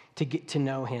time to get to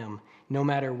know him, no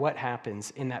matter what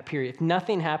happens in that period. If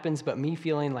nothing happens but me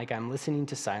feeling like I'm listening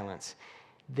to silence,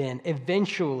 then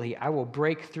eventually I will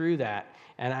break through that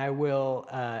and I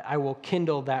will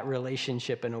kindle that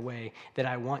relationship in a way that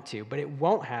I want to. But it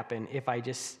won't happen if I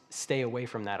just stay away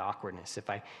from that awkwardness, if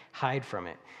I hide from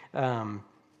it.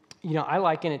 You know, I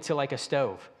liken it to like a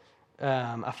stove,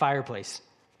 a fireplace.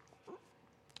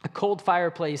 A cold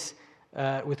fireplace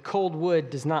with cold wood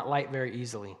does not light very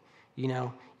easily. You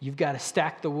know, you've got to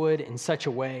stack the wood in such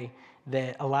a way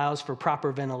that allows for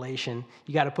proper ventilation.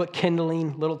 You got to put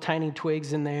kindling, little tiny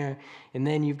twigs in there, and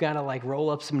then you've got to like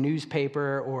roll up some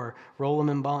newspaper or roll them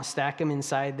in, stack them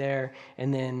inside there.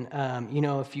 And then, you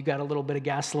know, if you got a little bit of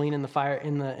gasoline in the fire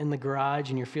in the garage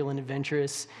and you're feeling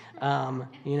adventurous,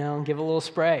 you know, give a little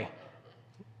spray.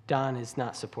 Don does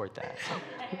not support that.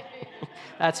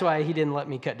 That's why he didn't let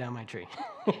me cut down my tree.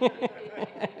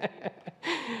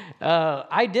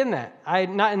 I did that.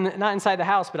 Not inside the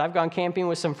house, but I've gone camping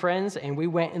with some friends, and we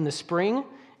went in the spring,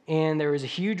 and there was a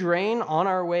huge rain on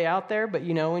our way out there. But,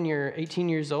 you know, when you're 18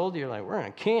 years old, you're like, we're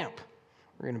going to camp.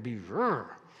 We're going to be...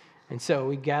 And so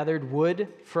we gathered wood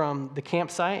from the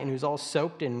campsite, and it was all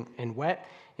soaked and wet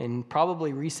and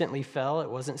probably recently fell. It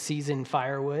wasn't seasoned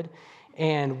firewood.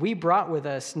 And we brought with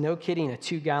us, no kidding, a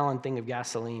 2-gallon thing of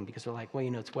gasoline because we're like, well, you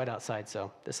know, it's wet outside,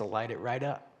 so this will light it right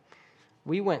up.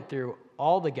 We went through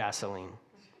all the gasoline,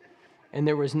 and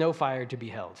there was no fire to be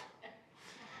held.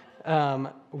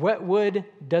 Wet wood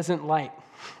doesn't light.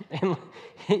 and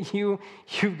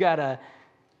you've got to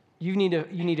you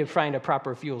need to find a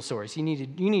proper fuel source. You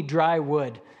need dry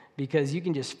wood, because you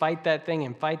can just fight that thing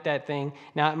and fight that thing.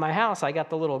 Now at my house, I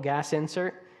got the little gas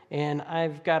insert, and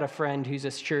I've got a friend who's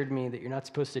assured me that you're not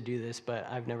supposed to do this, but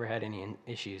I've never had any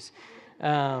issues.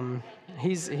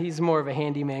 He's more of a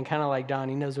handyman, kind of like Don.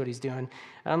 He knows what he's doing.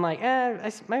 I'm like,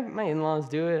 my in-laws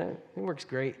do it. It works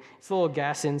great. It's a little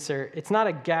gas insert. It's not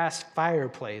a gas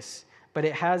fireplace, but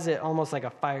it has it almost like a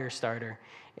fire starter.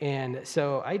 And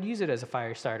so I'd use it as a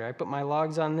fire starter. I put my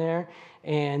logs on there,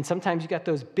 and sometimes you got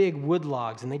those big wood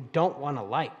logs, and they don't want to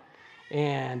light.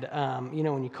 And,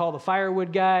 when you call the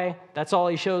firewood guy, that's all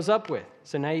he shows up with.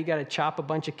 So now you got to chop a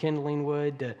bunch of kindling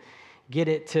wood to get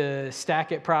it to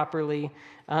stack it properly,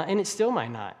 and it still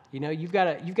might not. You've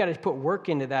got to put work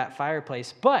into that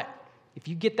fireplace. But if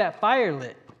you get that fire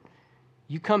lit,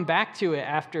 you come back to it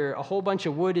after a whole bunch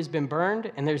of wood has been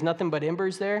burned and there's nothing but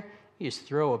embers there. You just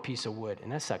throw a piece of wood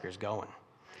and that sucker's going.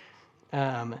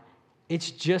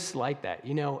 It's just like that.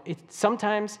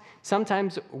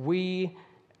 Sometimes we're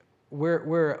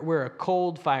a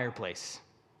cold fireplace,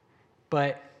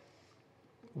 but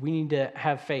we need to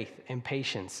have faith and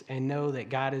patience and know that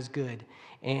God is good.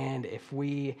 And if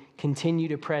we continue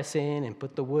to press in and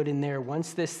put the wood in there,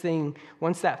 once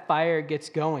that fire gets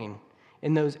going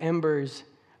and those embers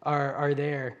are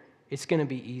there, it's going to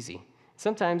be easy.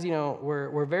 Sometimes,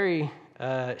 we're very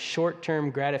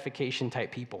short-term gratification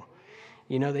type people.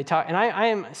 They talk, and I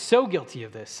am so guilty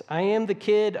of this. I am the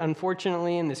kid,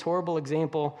 unfortunately, in this horrible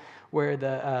example where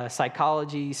the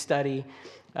psychology study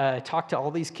talked to all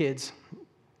these kids.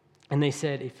 And they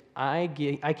said, if I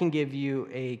can give you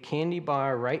a candy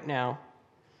bar right now,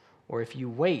 or if you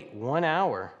wait 1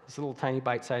 hour, these little tiny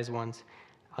bite-sized ones,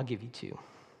 I'll give you 2.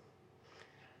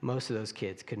 Most of those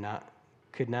kids could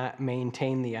not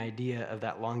maintain the idea of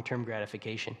that long-term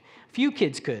gratification. Few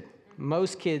kids could.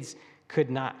 Most kids could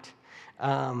not.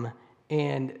 And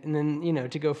then,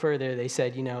 to go further, they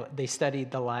said, they studied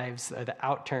the lives, the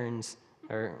outturns,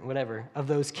 or whatever, of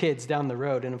those kids down the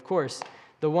road. And of course,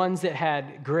 the ones that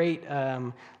had great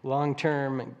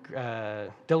long-term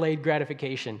delayed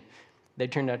gratification, they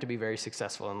turned out to be very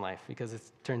successful in life, because it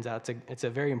turns out it's a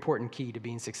very important key to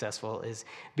being successful, is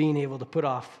being able to put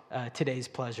off today's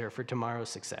pleasure for tomorrow's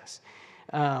success.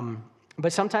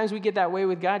 But sometimes we get that way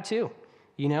with God too,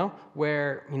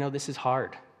 where, this is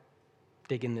hard,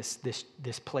 digging this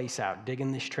place out,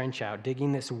 digging this trench out,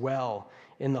 digging this well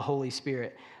in the Holy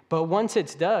Spirit. But once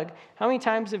it's dug, how many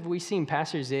times have we seen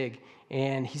Pastor Zig,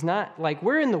 and he's not, like,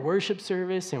 we're in the worship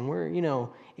service and we're,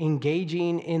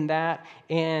 engaging in that,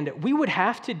 and we would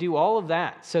have to do all of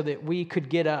that so that we could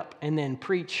get up and then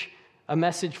preach a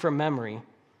message from memory.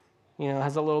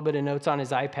 Has a little bit of notes on his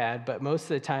iPad, but most of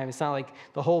the time it's not like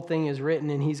the whole thing is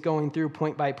written and he's going through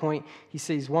point by point. He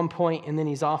sees one point and then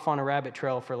he's off on a rabbit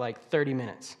trail for like 30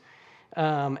 minutes.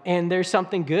 And there's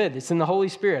something good. It's in the Holy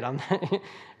Spirit.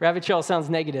 Rabbit trail sounds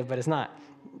negative, but it's not.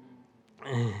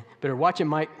 Better watch it,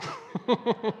 Mike.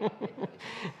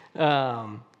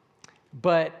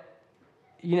 But,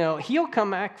 he'll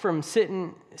come back from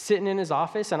sitting in his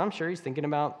office, and I'm sure he's thinking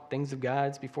about things of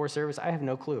God's before service. I have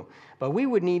no clue. But we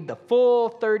would need the full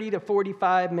 30 to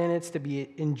 45 minutes to be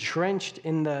entrenched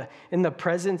in the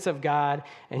presence of God.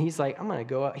 And he's like, I'm going to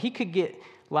go out. He could get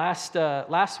last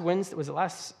Wednesday, was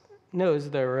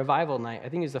the revival night. I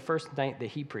think it was the first night that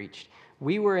he preached.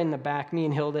 We were in the back, me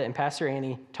and Hilda and Pastor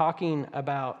Annie, talking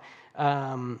about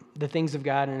the things of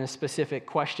God and a specific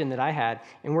question that I had.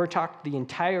 And we're talking the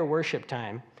entire worship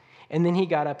time. And then he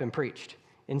got up and preached.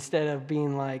 Instead of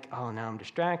being like, oh, now I'm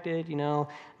distracted,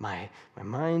 my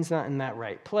mind's not in that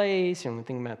right place, and I'm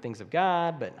thinking about things of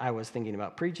God, but I was thinking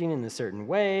about preaching in a certain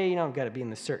way, I've got to be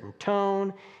in a certain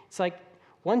tone. It's like,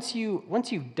 once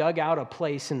you've dug out a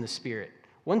place in the Spirit,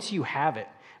 once you have it,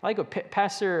 like a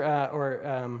pastor,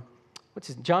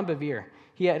 John Bevere,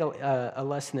 he had a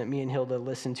lesson that me and Hilda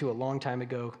listened to a long time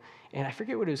ago, and I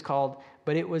forget what it was called,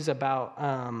 but it was about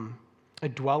a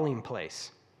dwelling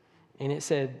place. And it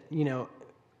said,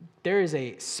 there is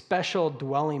a special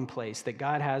dwelling place that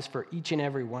God has for each and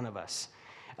every one of us.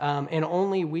 And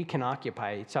only we can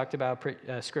occupy. He talked about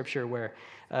scripture where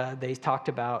they talked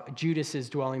about Judas's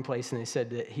dwelling place, and they said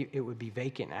that it would be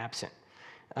vacant, absent.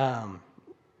 When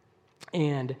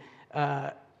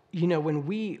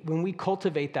we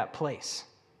cultivate that place,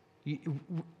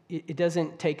 it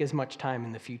doesn't take as much time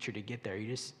in the future to get there.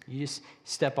 You just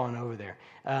step on over there.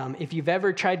 If you've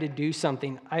ever tried to do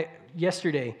something,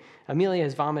 yesterday, Amelia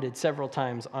has vomited several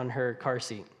times on her car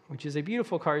seat, which is a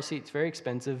beautiful car seat. It's very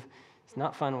expensive. It's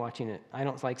not fun watching it. I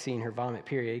don't like seeing her vomit,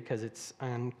 period, because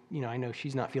I know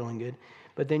she's not feeling good.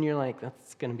 But then you're like,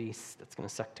 that's going to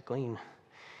suck to clean.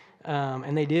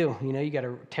 And they do. You got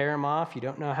to tear them off. You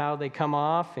don't know how they come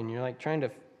off, and you're like trying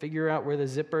to figure out where the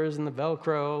zippers and the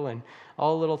Velcro and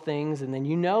all little things, and then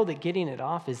you know that getting it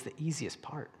off is the easiest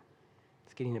part.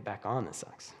 It's getting it back on that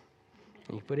sucks.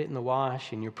 And you put it in the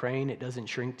wash, and you're praying it doesn't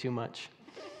shrink too much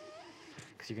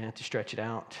because you're going to have to stretch it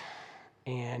out.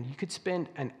 And you could spend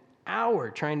an hour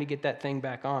trying to get that thing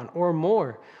back on or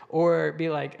more, or be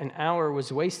like, an hour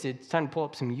was wasted. It's time to pull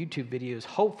up some YouTube videos.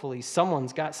 Hopefully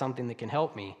someone's got something that can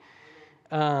help me.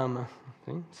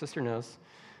 Sister knows.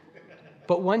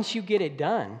 But once you get it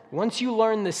done, once you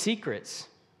learn the secrets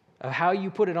of how you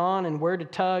put it on and where to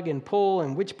tug and pull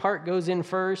and which part goes in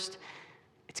first,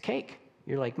 it's cake.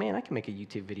 You're like, man, I can make a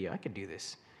YouTube video. I could do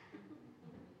this.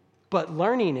 But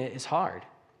learning it is hard.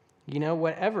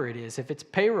 Whatever it is. If it's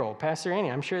payroll, Pastor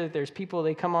Annie, I'm sure that there's people,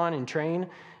 they come on and train,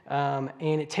 and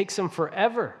it takes them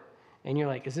forever. And you're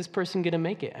like, is this person going to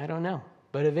make it? I don't know.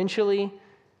 But eventually,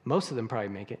 most of them probably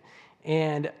make it.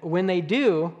 And when they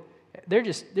do, they're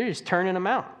just turning them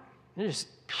out. It's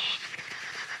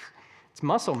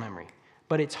muscle memory.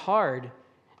 But it's hard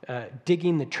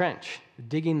digging the trench,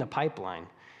 digging the pipeline,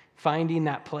 finding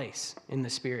that place in the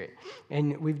Spirit.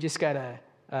 And we've just got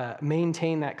to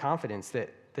maintain that confidence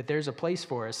that there's a place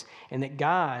for us, and that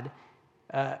God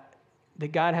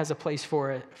has a place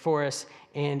for us,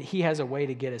 and He has a way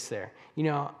to get us there.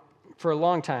 For a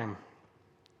long time,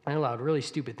 I allowed really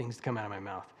stupid things to come out of my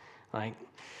mouth. Like,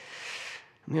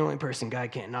 I'm the only person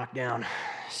God can't knock down.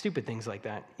 Stupid things like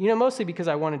that. Mostly because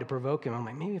I wanted to provoke him. I'm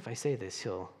like, maybe if I say this,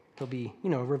 he'll be,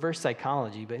 reverse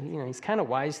psychology, but, he's kind of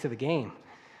wise to the game.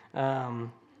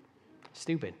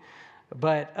 Stupid.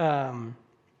 But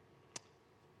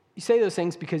you say those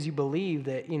things because you believe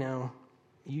that,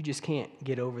 you just can't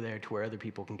get over there to where other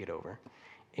people can get over.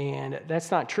 And that's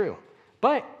not true.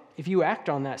 But if you act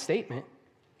on that statement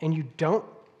and you don't,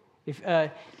 if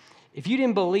you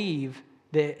didn't believe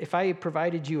that if I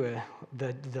provided you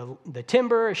the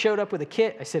timber, I showed up with a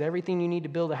kit, I said everything you need to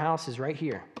build a house is right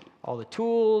here. All the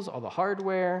tools, all the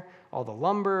hardware, all the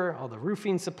lumber, all the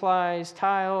roofing supplies,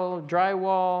 tile,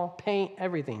 drywall, paint,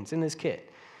 everything's in this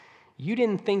kit. You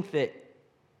didn't think that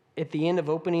at the end of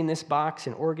opening this box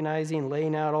and organizing,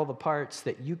 laying out all the parts,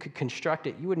 that you could construct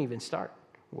it. You wouldn't even start.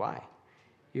 Why?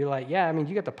 You're like, yeah,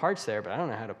 you got the parts there, but I don't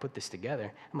know how to put this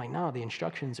together. I'm like, no, the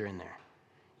instructions are in there.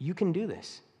 You can do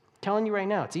this. I'm telling you right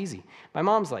now, it's easy. My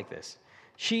mom's like this.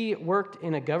 She worked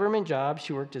in a government job.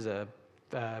 She worked as a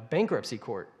bankruptcy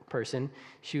court person.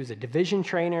 She was a division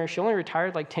trainer. She only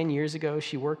retired like 10 years ago.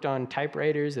 She worked on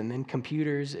typewriters and then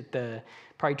computers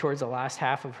probably towards the last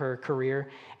half of her career.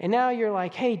 And now you're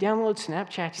like, hey, download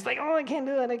Snapchat. She's like, oh, I can't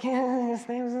do it. I can't.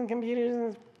 Snaps and computers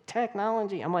and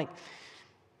technology. I'm like,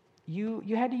 you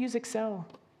had to use Excel.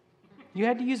 You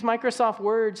had to use Microsoft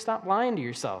Word. Stop lying to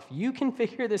yourself. You can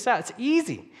figure this out. It's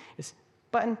easy. It's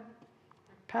button,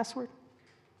 password,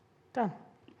 done.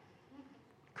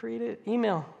 Create an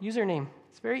email, username.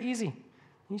 It's very easy.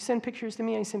 You send pictures to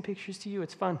me, I send pictures to you.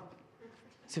 It's fun.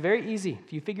 It's very easy.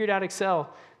 If you figured out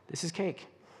Excel, this is cake.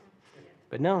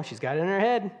 But no, she's got it in her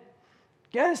head.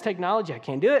 Yeah, it's technology. I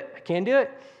can't do it. I can't do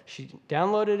it. She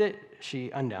downloaded it. She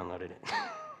undownloaded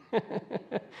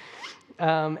it.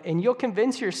 And you'll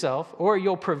convince yourself, or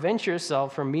you'll prevent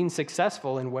yourself from being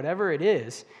successful in whatever it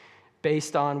is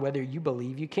based on whether you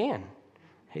believe you can.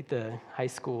 I hate the high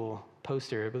school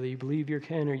poster, whether you believe you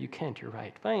can or you can't, you're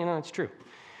right. Well, it's true.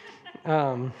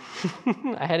 I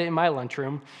had it in my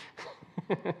lunchroom.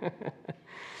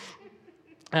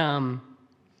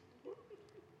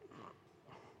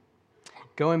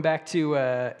 Going back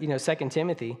to 2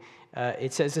 Timothy,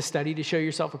 it says to study to show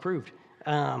yourself approved.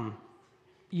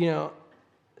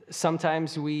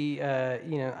 Sometimes we, I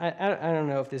don't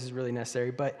know if this is really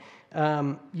necessary, but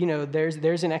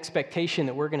there's an expectation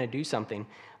that we're going to do something,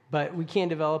 but we can't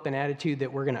develop an attitude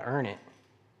that we're going to earn it.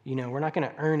 We're not going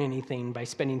to earn anything by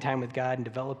spending time with God and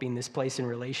developing this place in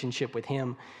relationship with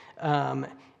Him.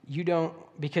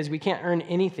 Because we can't earn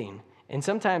anything. And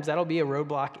sometimes that'll be a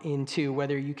roadblock into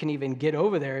whether you can even get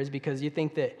over there, is because you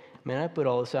think that, man, I put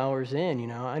all this hours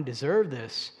in, I deserve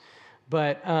this.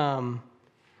 But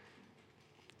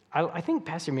I think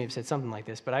Pastor may have said something like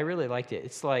this, but I really liked it.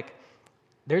 It's like,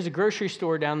 there's a grocery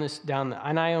store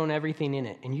and I own everything in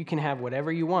it, and you can have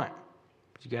whatever you want,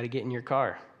 but you got to get in your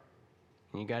car,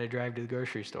 and you got to drive to the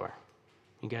grocery store.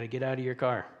 You got to get out of your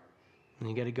car, and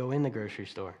you got to go in the grocery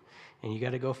store, and you got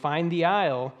to go find the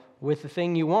aisle with the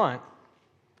thing you want,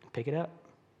 pick it up,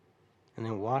 and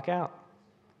then walk out,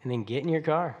 and then get in your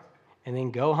car, and then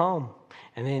go home,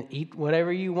 and then eat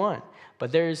whatever you want.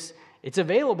 But it's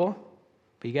available,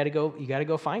 but you got to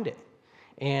go find it.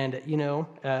 And,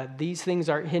 these things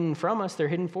aren't hidden from us. They're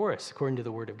hidden for us, according to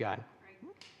the Word of God.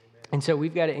 And so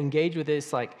we've got to engage with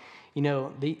this like,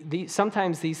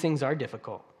 sometimes these things are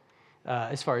difficult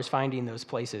as far as finding those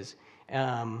places.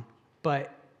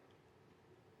 But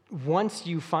once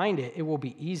you find it, it will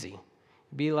be easy.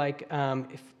 Be like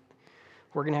if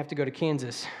we're going to have to go to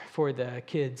Kansas for the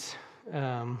kids'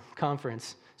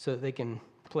 conference so that they can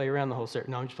play around the whole circuit.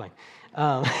 No, I'm just playing.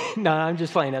 No, I'm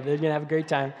just playing. They're going to have a great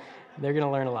time. They're going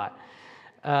to learn a lot.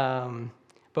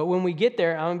 But when we get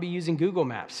there, I'm going to be using Google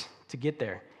Maps to get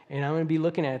there. And I'm going to be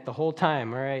looking at it the whole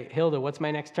time. All right, Hilda, what's my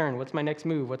next turn? What's my next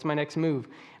move? What's my next move?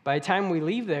 By the time we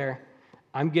leave there,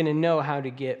 I'm going to know how to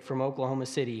get from Oklahoma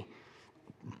City,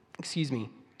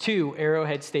 to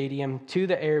Arrowhead Stadium, to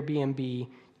the Airbnb,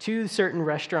 to certain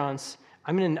restaurants.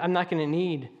 I'm not going to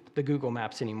need the Google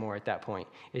Maps anymore at that point.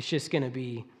 It's just going to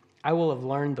be, I will have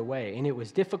learned the way. And it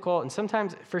was difficult. And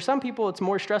sometimes, for some people, it's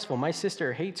more stressful. My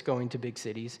sister hates going to big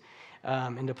cities.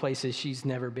 Into places she's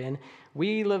never been.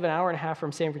 We live an hour and a half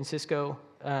from San Francisco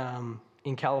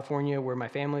in California where my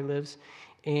family lives,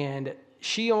 and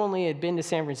she only had been to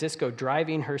San Francisco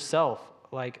driving herself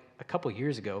like a couple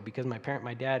years ago because my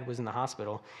dad was in the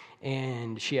hospital,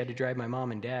 and she had to drive my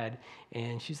mom and dad,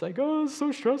 and she's like, oh, it's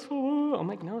so stressful. I'm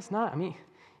like, no, it's not. I mean,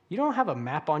 you don't have a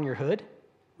map on your hood?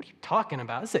 What are you talking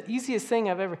about? It's the easiest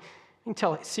thing I've ever... You can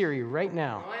tell Siri right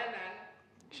now.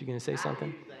 Is she going to say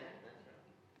something?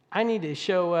 I need to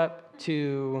show up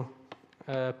to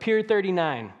Pier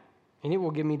 39, and it will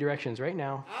give me directions right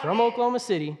now from Oklahoma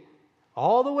City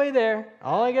all the way there.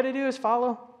 All I got to do is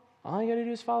follow.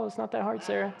 It's not that hard,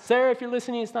 Sarah. Sarah, if you're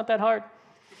listening, it's not that hard.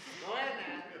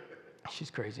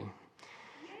 She's crazy.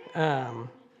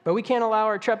 But we can't allow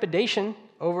our trepidation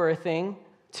over a thing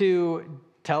to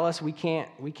tell us we can't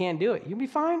do it. You'll be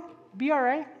fine. Be all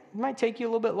right. It might take you a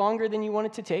little bit longer than you want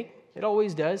it to take. It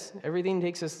always does. Everything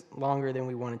takes us longer than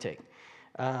we want to take.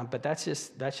 But that's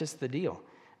just the deal.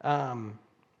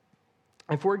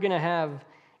 If we're gonna have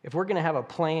a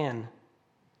plan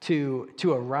to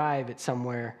arrive at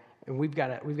somewhere, and we've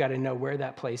got to know where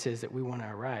that place is that we want to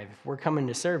arrive. If we're coming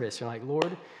to service, you're like,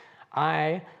 Lord,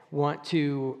 I want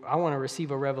to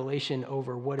receive a revelation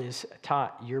over what is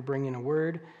taught. You're bringing a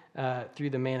word through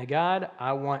the man of God.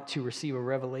 I want to receive a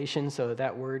revelation so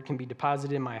that word can be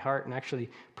deposited in my heart and actually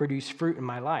produce fruit in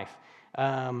my life.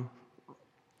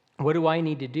 What do I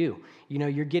need to do?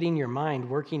 You're getting your mind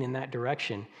working in that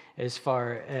direction as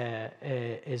far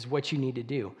as what you need to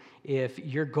do. If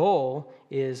your goal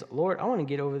is, Lord, I want to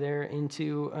get over there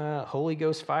into Holy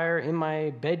Ghost fire in my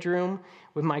bedroom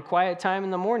with my quiet time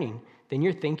in the morning, then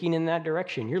you're thinking in that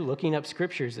direction. You're looking up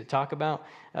scriptures that talk about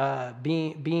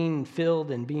being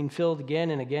filled and being filled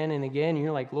again and again and again. And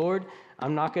you're like, Lord,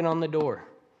 I'm knocking on the door.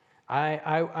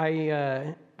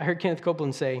 I heard Kenneth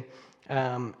Copeland say,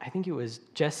 I think it was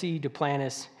Jesse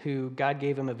Duplantis who God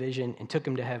gave him a vision and took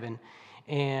him to heaven.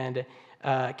 And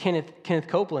Kenneth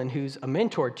Copeland, who's a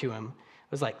mentor to him,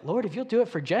 was like, Lord, if you'll do it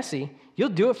for Jesse, you'll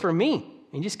do it for me.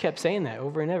 And he just kept saying that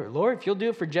over and over. Lord, if you'll do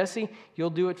it for Jesse, you'll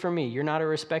do it for me. You're not a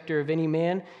respecter of any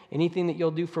man. Anything that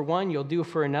you'll do for one, you'll do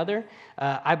for another.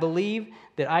 I believe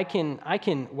that I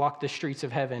can walk the streets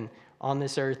of heaven on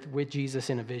this earth with Jesus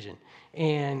in a vision.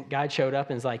 And God showed up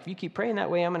and was like, if you keep praying that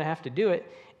way, I'm going to have to do it.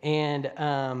 And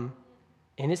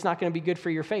it's not going to be good for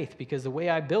your faith because the way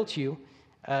I built you,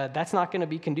 that's not going to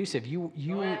be conducive.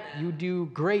 You do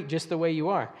great just the way you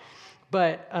are.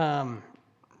 But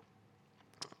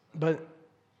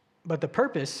the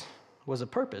purpose was a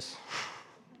purpose.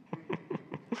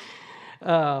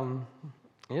 It'll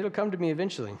come to me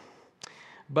eventually.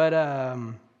 But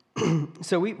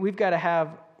so we've got to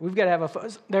have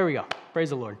a. There we go. Praise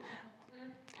the Lord.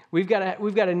 We've got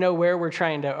to know where we're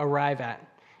trying to arrive at,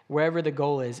 wherever the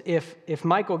goal is. If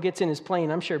Michael gets in his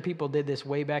plane, I'm sure people did this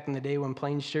way back in the day when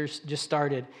planes just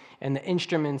started, and the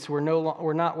instruments were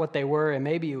not what they were, and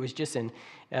maybe it was just an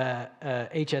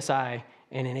HSI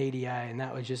and an ADI, and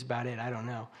that was just about it. I don't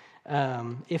know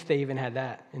if they even had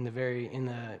that in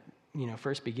the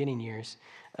first beginning years.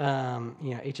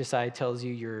 HSI tells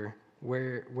you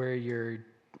where you're.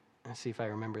 Let's see if I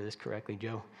remember this correctly,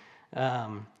 Joe.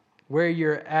 Where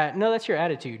you're at. No, that's your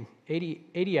attitude.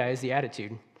 ADI is the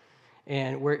attitude,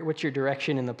 and what's your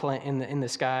direction in the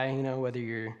sky? Whether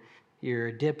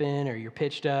you're dipping or you're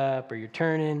pitched up or you're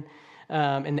turning.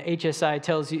 And the HSI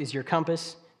tells you is your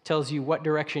compass. Tells you what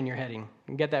direction you're heading.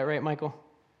 You get that right, Michael?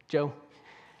 Joe?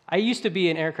 I used to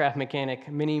be an aircraft mechanic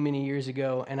many, many years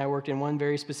ago, and I worked in one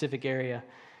very specific area.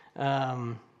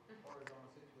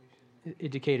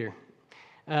 Indicator.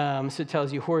 So it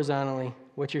tells you horizontally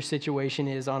what your situation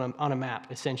is on a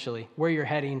map, essentially, where you're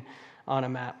heading on a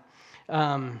map.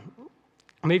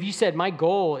 Maybe you said, my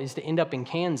goal is to end up in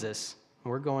Kansas.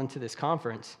 We're going to this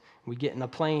conference. We get in a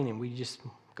plane and we just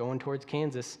going towards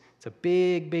Kansas. It's a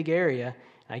big, big area.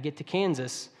 And I get to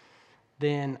Kansas,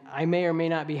 then I may or may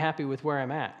not be happy with where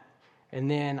I'm at. And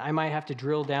then I might have to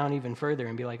drill down even further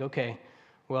and be like, okay,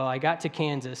 well, I got to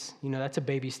Kansas. That's a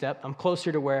baby step. I'm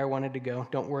closer to where I wanted to go.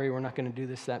 Don't worry, we're not going to do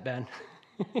this that bad.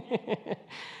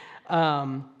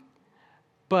 And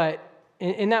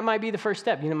that might be the first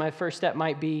step. My first step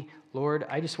might be, Lord,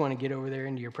 I just want to get over there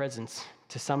into your presence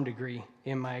to some degree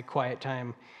in my quiet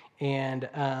time and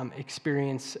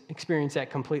experience that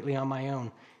completely on my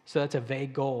own. So that's a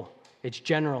vague goal. It's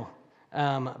general,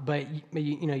 but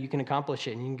you can accomplish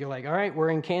it. And you can go like, all right, we're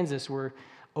in Kansas. We're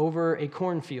over a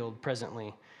cornfield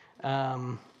presently.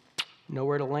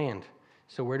 Nowhere to land.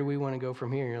 So where do we want to go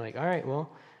from here? And you're like, all right, well,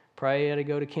 probably got to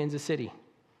go to Kansas City.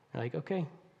 You're like, okay,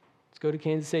 let's go to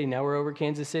Kansas City. Now we're over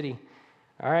Kansas City.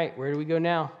 All right, where do we go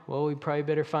now? Well, we probably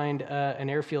better find an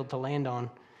airfield to land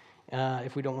on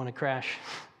if we don't want to crash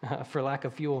for lack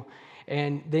of fuel.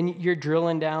 And then you're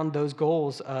drilling down those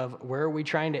goals of where are we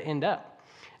trying to end up,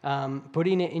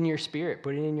 putting it in your spirit,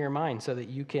 putting it in your mind, so that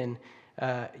you can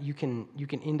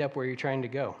end up where you're trying to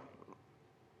go.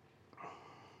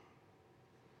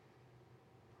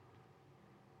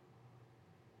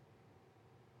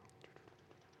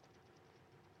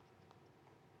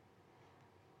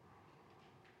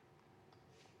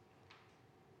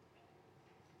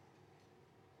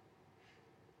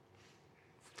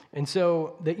 And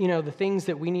so, the things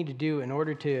that we need to do in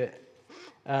order to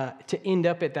end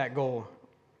up at that goal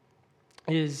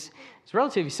it's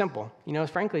relatively simple.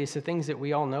 Frankly, it's the things that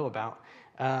we all know about.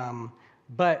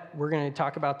 But we're going to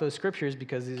talk about those scriptures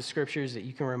because these are scriptures that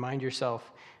you can remind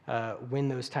yourself when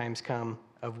those times come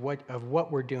of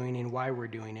what we're doing and why we're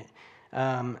doing it.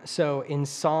 So in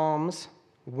Psalms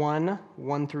 1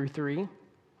 through 3.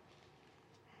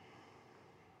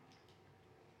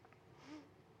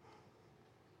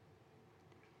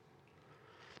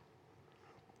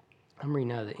 I'm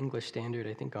reading out of the English Standard,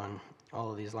 I think, on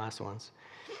all of these last ones.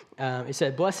 It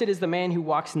said, "Blessed is the man who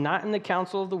walks not in the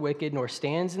counsel of the wicked, nor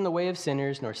stands in the way of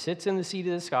sinners, nor sits in the seat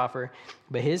of the scoffer,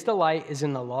 but his delight is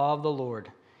in the law of the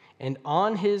Lord. And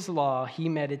on his law he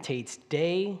meditates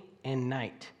day and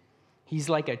night. He's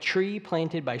like a tree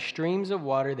planted by streams of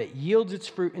water that yields its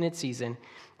fruit in its season,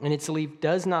 and its leaf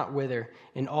does not wither.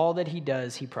 In all that he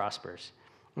does, he prospers."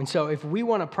 And so if we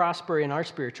want to prosper in our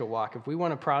spiritual walk, if we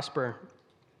want to prosper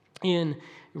in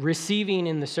receiving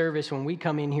in the service when we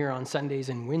come in here on Sundays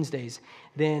and Wednesdays,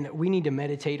 then we need to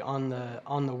meditate on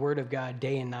the Word of God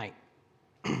day and night.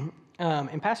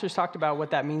 And pastors talked about what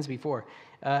that means before.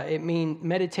 It means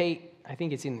meditate, I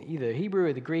think it's in either Hebrew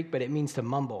or the Greek, but it means to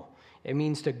mumble. It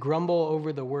means to grumble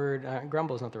over the word.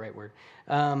 Grumble is not the right word.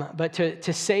 But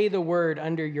to say the word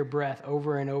under your breath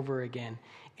over and over again.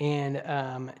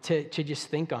 And to just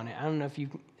think on it. I don't know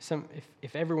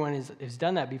if everyone has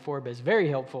done that before, but it's very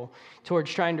helpful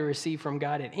towards trying to receive from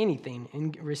God at anything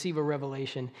and receive a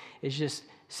revelation. Is just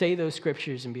say those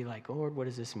scriptures and be like, Lord, what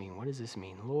does this mean? What does this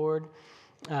mean? Lord,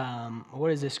 what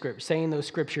is this script? Saying those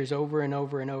scriptures over and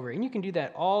over and over. And you can do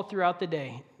that all throughout the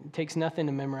day. It takes nothing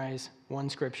to memorize one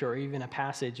scripture or even a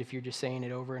passage if you're just saying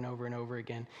it over and over and over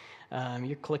again.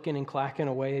 You're clicking and clacking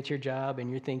away at your job and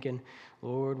you're thinking,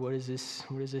 Lord, what is this?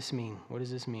 What does this mean? What does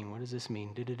this mean? What does this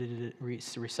mean?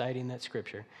 Reciting that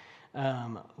scripture.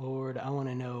 Lord, I want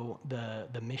to know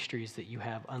the mysteries that you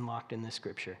have unlocked in this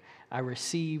scripture. I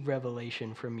receive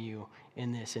revelation from you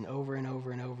in this, and over and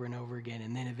over and over and over again.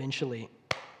 And then eventually,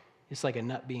 it's like a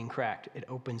nut being cracked. It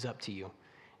opens up to you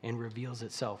and reveals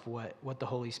itself what the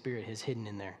Holy Spirit has hidden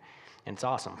in there. And it's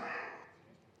awesome.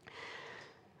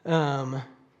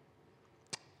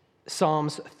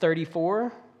 Psalms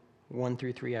 34, 1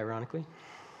 through 3, ironically.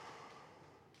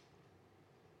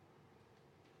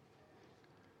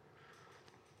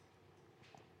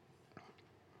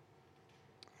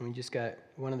 And we just got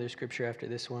one other scripture after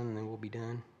this one, and then we'll be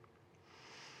done.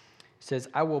 It says,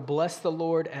 "I will bless the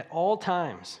Lord at all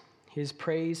times. His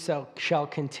praise shall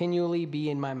continually be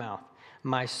in my mouth.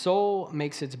 My soul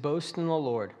makes its boast in the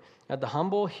Lord. Let the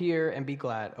humble hear and be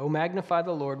glad. O magnify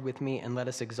the Lord with me, and let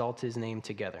us exalt his name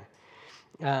together."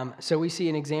 So we see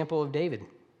an example of David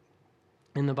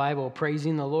in the Bible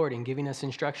praising the Lord and giving us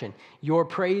instruction. Your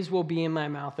praise will be in my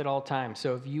mouth at all times.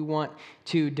 So if you want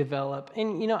to develop,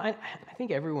 and I think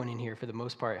everyone in here for the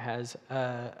most part has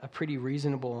a pretty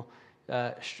reasonable,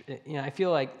 I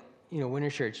feel like, Winter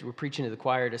Church, we're preaching to the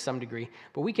choir to some degree,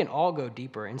 but we can all go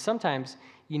deeper. And sometimes,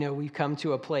 we've come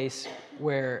to a place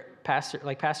where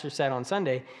Pastor said on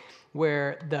Sunday,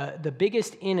 where the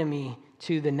biggest enemy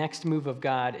to the next move of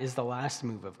God is the last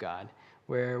move of God.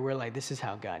 where we're like, this is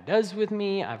how God does with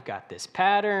me. I've got this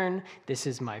pattern. This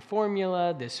is my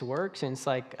formula. This works. And it's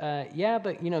like, yeah,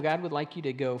 but, God would like you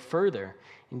to go further.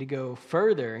 And to go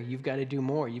further, you've got to do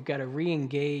more. You've got to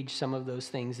re-engage some of those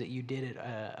things that you did at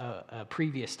a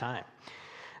previous time.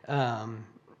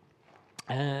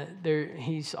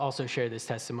 He's also shared this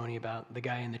testimony about the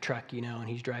guy in the truck, and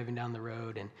he's driving down the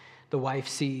road, and the wife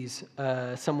sees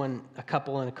a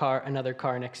couple in another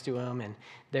car next to him, and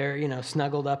they're,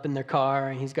 snuggled up in their car,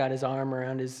 and he's got his arm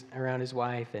around his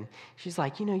wife, and she's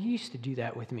like, you used to do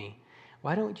that with me.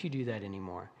 Why don't you do that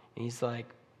anymore? And he's like,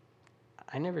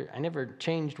 I never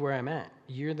changed where I'm at.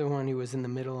 You're the one who was in the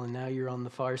middle, and now you're on the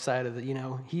far side of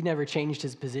he never changed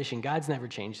his position. God's never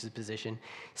changed his position.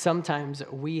 Sometimes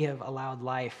we have allowed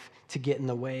life to get in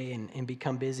the way and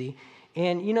become busy.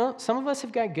 And, some of us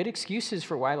have got good excuses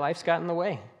for why life's got in the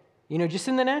way, just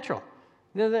in the natural.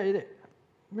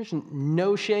 There's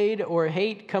no shade or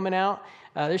hate coming out.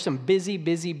 There's some busy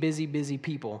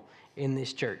people in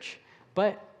this church.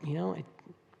 But, that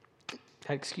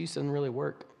excuse doesn't really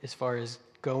work as far as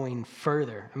going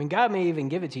further. I mean, God may even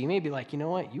give it to you. He may be like, you know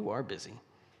what? You are busy.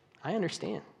 I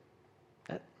understand.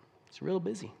 It's real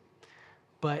busy.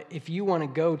 But if you want to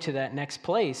go to that next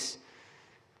place,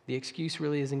 the excuse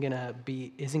really isn't going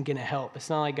to help. It's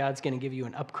not like God's going to give you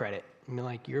an up credit. I mean,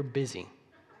 like, you're busy.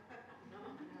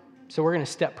 So we're going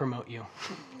to step promote you.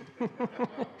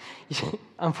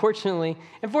 Unfortunately,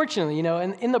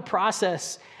 in the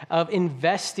process of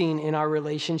investing in our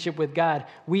relationship with God,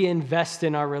 we invest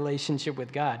in our relationship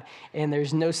with God, and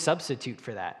there's no substitute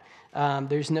for that.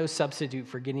 There's no substitute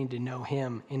for getting to know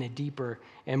Him in a deeper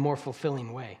and more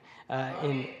fulfilling way.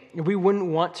 And we wouldn't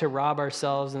want to rob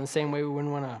ourselves in the same way we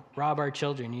wouldn't want to rob our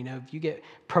children. If you get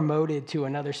promoted to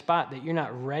another spot that you're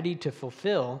not ready to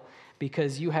fulfill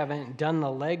because you haven't done the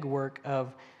legwork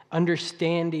of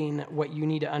understanding what you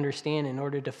need to understand in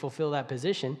order to fulfill that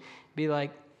position, be like,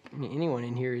 anyone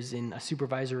in here is in a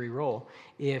supervisory role.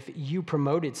 If you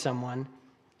promoted someone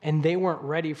and they weren't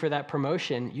ready for that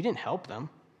promotion, you didn't help them.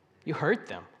 You hurt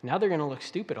them. Now they're going to look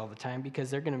stupid all the time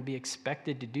because they're going to be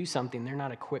expected to do something they're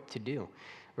not equipped to do.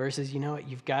 Versus,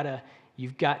 you've got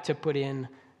to put in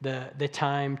the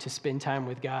time to spend time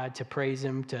with God, to praise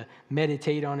Him, to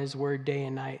meditate on His Word day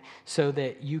and night, so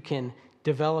that you can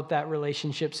develop that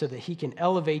relationship, so that He can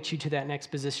elevate you to that next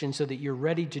position, so that you're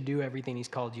ready to do everything He's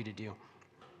called you to do.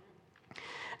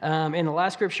 And the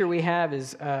last scripture we have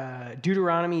is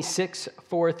Deuteronomy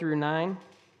 6:4-9.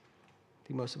 I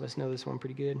think most of us know this one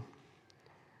pretty good.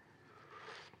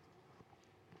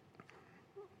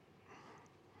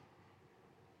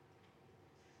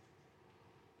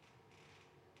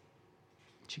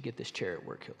 Should get this chair at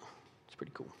work, Hilda. It's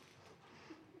pretty cool.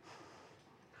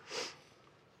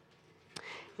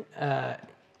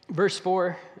 Verse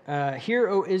 4, Hear,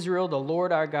 O Israel, the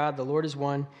Lord our God, the Lord is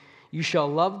one. You shall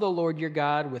love the Lord your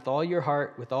God with all your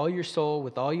heart, with all your soul,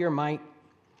 with all your might.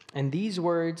 And these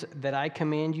words that I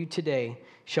command you today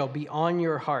shall be on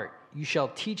your heart. You shall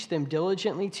teach them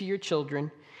diligently to your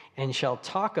children, and shall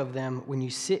talk of them when you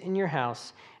sit in your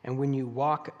house, and when you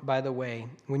walk by the way,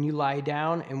 when you lie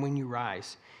down, and when you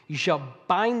rise. You shall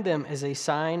bind them as a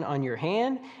sign on your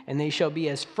hand, and they shall be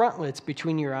as frontlets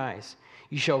between your eyes.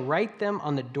 You shall write them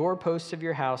on the doorposts of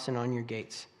your house and on your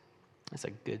gates. That's a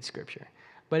good scripture.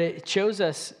 But it shows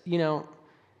us,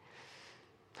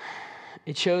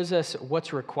 it shows us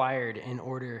what's required in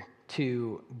order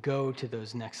to go to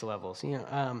those next levels.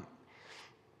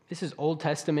 This is Old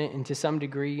Testament, and to some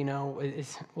degree,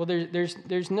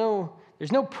 there's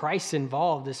no price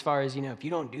involved as far as, if you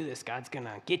don't do this, God's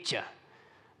gonna get you.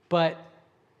 But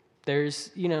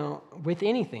there's, with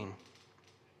anything,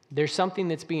 there's something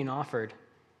that's being offered,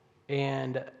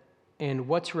 and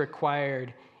what's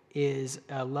required is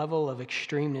a level of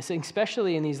extremeness,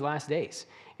 especially in these last days.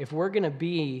 If we're going to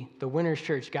be the Winners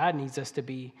Church God needs us to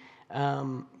be,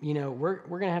 we're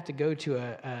going to have to go to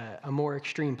a more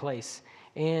extreme place.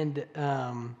 And,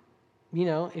 you're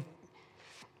going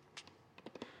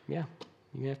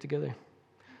to have to go there.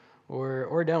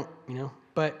 Or don't,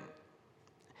 But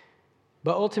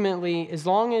ultimately, as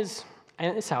long as,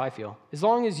 and this is how I feel, as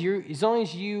long as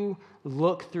you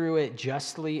look through it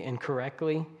justly and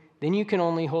correctly, then you can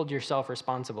only hold yourself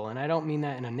responsible. And I don't mean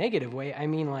that in a negative way. I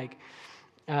mean like,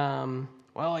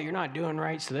 you're not doing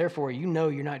right, so therefore you're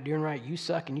not doing right, you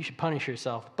suck, and you should punish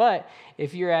yourself. But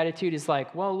if your attitude is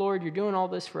like, well, Lord, you're doing all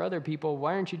this for other people,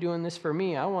 why aren't you doing this for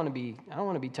me? I want to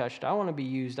be touched, I want to be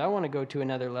used, I want to go to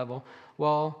another level.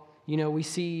 Well, we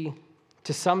see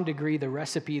to some degree the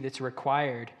recipe that's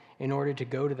required in order to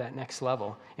go to that next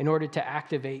level, in order to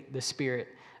activate the Spirit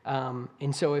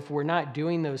And so if we're not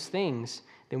doing those things,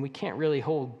 then we can't really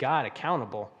hold God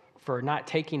accountable for not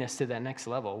taking us to that next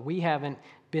level. We haven't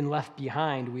been left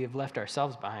behind. We have left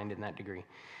ourselves behind in that degree.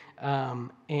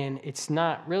 And it's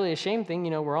not really a shame thing.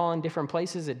 We're all in different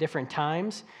places at different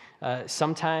times.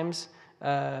 Sometimes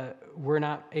we're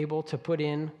not able to put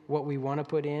in what we want to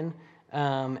put in.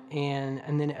 And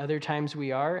then other times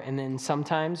we are, and then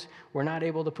sometimes we're not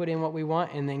able to put in what we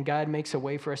want, and then God makes a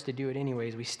way for us to do it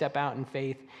anyways. We step out in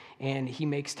faith, and he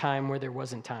makes time where there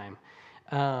wasn't time.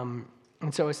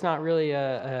 And so it's not really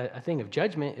a thing of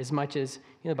judgment as much as,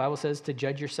 the Bible says to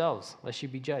judge yourselves, lest you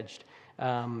be judged.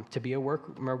 To be a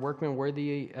workman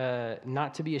worthy,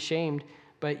 not to be ashamed,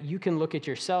 but you can look at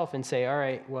yourself and say, all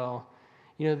right, well,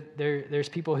 there's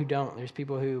people who don't. There's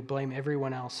people who blame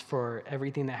everyone else for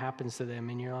everything that happens to them.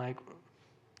 And you're like,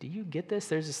 do you get this?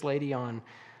 There's this lady on,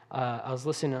 I was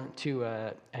listening to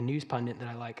a news pundit that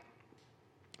I like.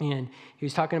 And he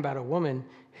was talking about a woman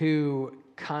who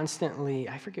constantly,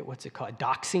 I forget what's it called,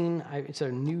 doxing. It's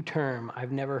a new term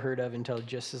I've never heard of until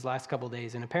just this last couple of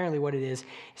days. And apparently what it is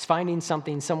finding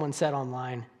something someone said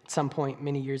online at some point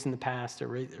many years in the past or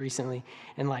recently,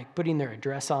 and like putting their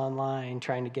address online,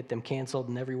 trying to get them canceled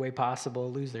in every way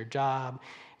possible, lose their job,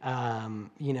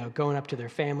 going up to their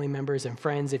family members and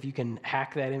friends if you can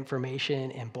hack that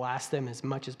information and blast them as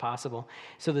much as possible.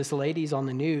 So this lady's on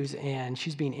the news and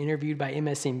she's being interviewed by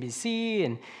MSNBC,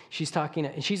 and she's talking.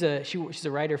 And she's a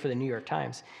writer for the New York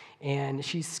Times, and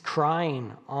she's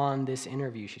crying on this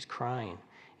interview. She's crying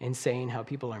and saying how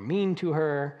people are mean to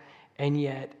her, and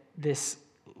yet this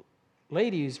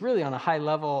lady who's really on a high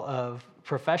level of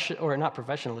not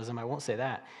professionalism, I won't say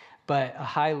that, but a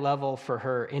high level for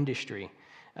her industry.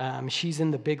 She's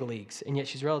in the big leagues, and yet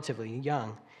she's relatively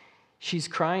young. She's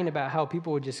crying about how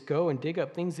people would just go and dig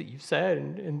up things that you've said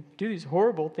and do these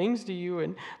horrible things to you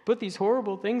and put these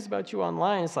horrible things about you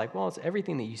online. It's like, well, it's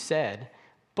everything that you said.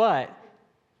 But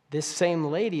this same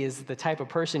lady is the type of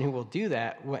person who will do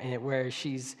that, where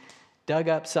she's dug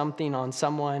up something on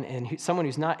someone, and someone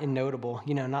who's not notable,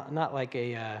 not like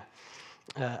a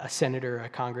senator, a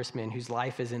congressman whose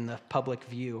life is in the public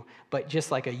view, but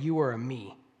just like a you or a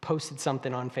me. Posted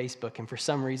something on Facebook, and for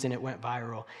some reason it went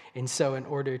viral. And so in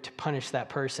order to punish that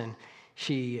person,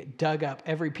 she dug up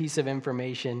every piece of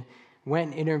information,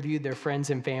 went and interviewed their friends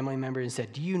and family members and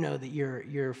said, do you know that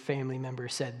your family member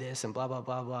said this, and blah, blah,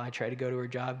 blah, blah. I tried to go to her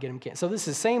job, get him canceled. So this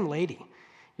is the same lady.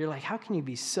 You're like, how can you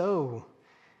be so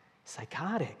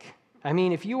psychotic? I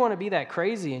mean, if you want to be that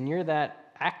crazy and you're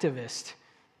that activist,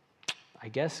 I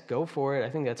guess go for it. I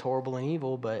think that's horrible and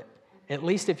evil, but at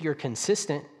least if you're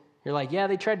consistent, you're like, yeah,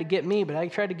 they tried to get me, but I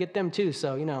tried to get them too.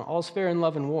 So, all's fair in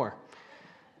love and war.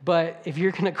 But if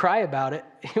you're going to cry about it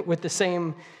with the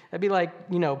same, that'd be like,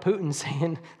 Putin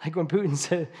saying, like when Putin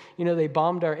said, they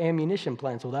bombed our ammunition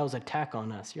plants. Well, that was an attack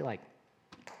on us. You're like,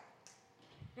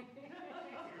 it's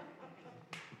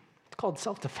called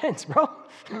self-defense, bro.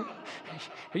 Are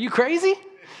you crazy?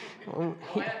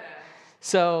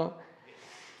 So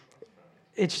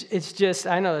it's just,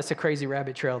 I know that's a crazy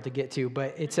rabbit trail to get to,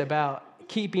 but it's about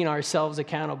keeping ourselves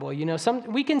accountable.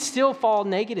 We can still fall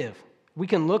negative. We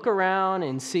can look around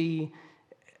and see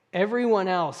everyone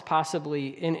else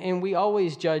possibly, and we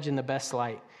always judge in the best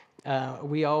light.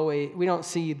 We don't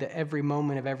see the every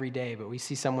moment of every day, but we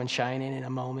see someone shining in a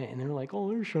moment, and they're like, oh,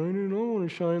 they're shining. I want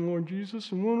to shine, Lord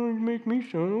Jesus, and why don't you make me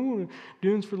shine? I want to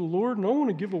dance for the Lord, and I want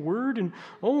to give a word, and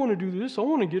I want to do this. I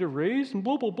want to get a raise, and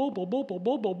blah, blah, blah, blah, blah, blah,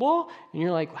 blah, blah, blah. And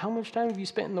you're like, how much time have you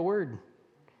spent in the Word?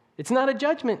 It's not a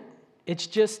judgment. It's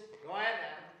just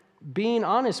being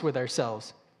honest with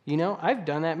ourselves. I've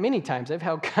done that many times. I've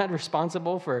held God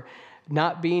responsible for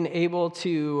not being able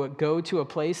to go to a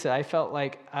place that I felt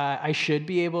like I should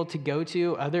be able to go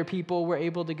to. Other people were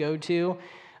able to go to,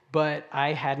 but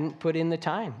I hadn't put in the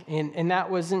time. And that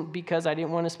wasn't because I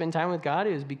didn't want to spend time with God.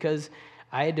 It was because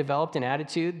I had developed an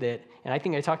attitude that, and I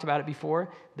think I talked about it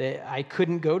before, that I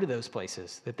couldn't go to those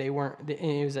places, that they weren't, and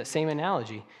it was that same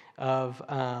analogy of,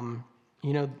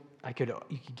 you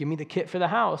could give me the kit for the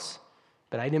house,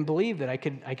 but I didn't believe that I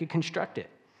could construct it.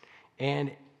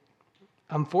 And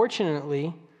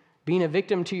unfortunately, being a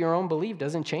victim to your own belief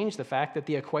doesn't change the fact that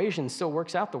the equation still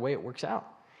works out the way it works out.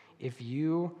 If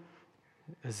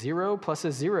a 0 plus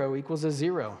a 0 equals a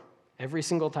 0 every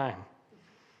single time.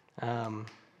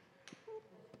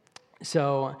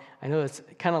 So I know it's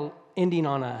kind of ending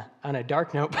on a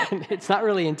dark note, but it's not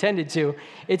really intended to.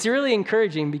 It's really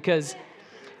encouraging because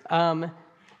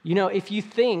if you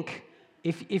think,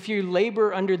 if you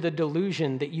labor under the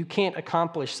delusion that you can't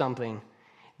accomplish something,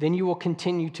 then you will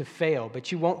continue to fail.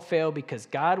 But you won't fail because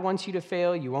God wants you to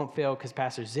fail. You won't fail because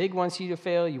Pastor Zig wants you to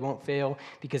fail. You won't fail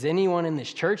because anyone in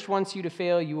this church wants you to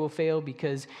fail. You will fail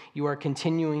because you are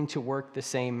continuing to work the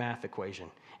same math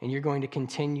equation, and you're going to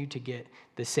continue to get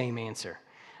the same answer.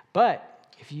 But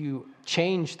if you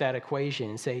change that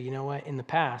equation and say, you know what, in the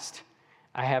past,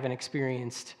 I haven't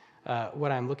experienced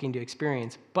what I'm looking to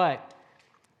experience, but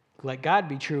let God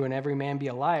be true and every man be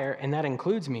a liar, and that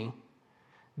includes me,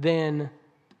 then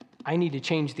I need to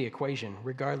change the equation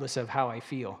regardless of how I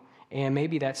feel. And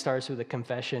maybe that starts with a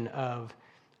confession of,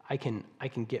 I can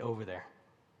get over there.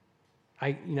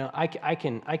 I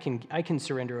can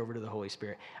surrender over to the Holy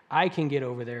Spirit. I can get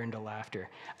over there into laughter.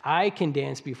 I can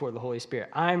dance before the Holy Spirit.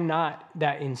 I'm not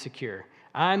that insecure.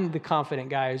 I'm the confident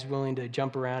guy who's willing to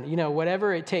jump around.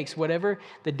 Whatever it takes, whatever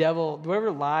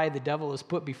lie the devil has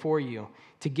put before you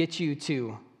to get you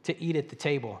to eat at the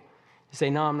table. To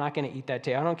say, no, I'm not going to eat that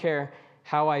table. I don't care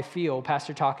how I feel.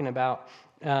 Pastor talking about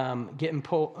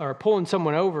pulling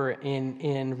someone over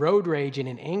in road rage and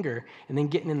in anger, and then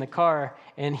getting in the car.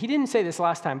 And he didn't say this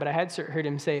last time, but I had heard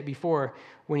him say it before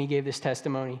when he gave this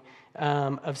testimony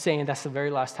of saying that's the very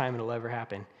last time it'll ever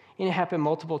happen. And it happened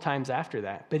multiple times after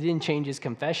that, but it didn't change his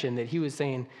confession that he was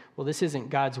saying, well, this isn't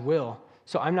God's will,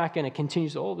 so I'm not going to continue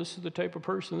to say, oh, this is the type of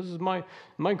person, this is my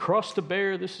cross to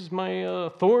bear, this is my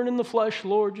thorn in the flesh,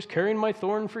 Lord, just carrying my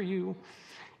thorn for you.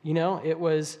 It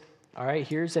was, all right,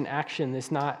 here's an action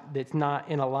that's not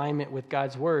in alignment with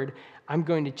God's word. I'm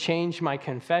going to change my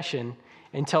confession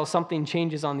until something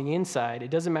changes on the inside.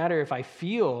 It doesn't matter if I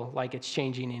feel like it's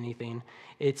changing anything.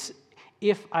 It's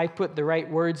if I put the right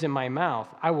words in my mouth,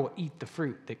 I will eat the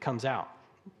fruit that comes out.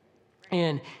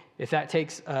 And if that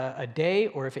takes a day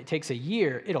or if it takes a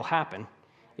year, it'll happen.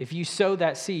 If you sow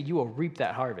that seed, you will reap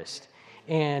that harvest.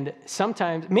 And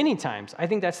many times, I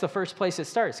think that's the first place it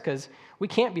starts, because we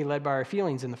can't be led by our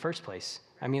feelings in the first place.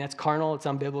 I mean, that's carnal, it's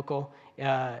unbiblical.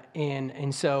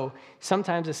 And so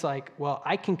sometimes it's like, well,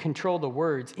 I can control the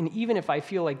words. And even if I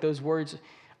feel like those words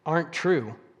aren't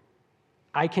true,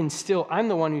 I'm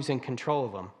the one who's in control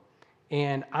of them.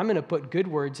 And I'm going to put good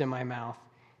words in my mouth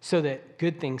so that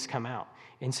good things come out.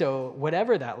 And so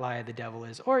whatever that lie of the devil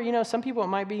is, or, some people it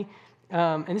might be,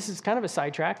 and this is kind of a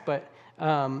sidetrack, but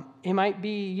it might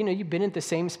be, you've been at the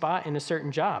same spot in a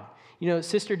certain job.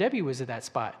 Sister Debbie was at that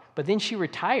spot, but then she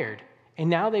retired, and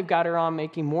now they've got her on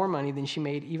making more money than she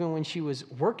made even when she was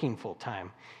working full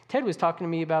time. Ted was talking to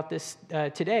me about this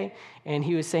today, and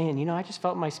he was saying, I just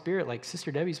felt in my spirit like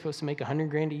Sister Debbie's supposed to make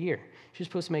 $100,000 a year. She's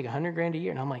supposed to make $100,000 a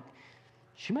year, and I'm like,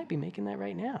 she might be making that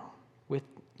right now. With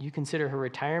you consider her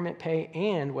retirement pay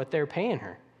and what they're paying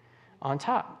her on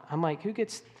top. I'm like, who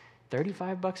gets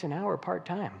 $35 an hour part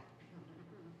time?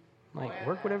 Like,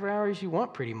 work whatever hours you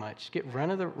want, pretty much. Get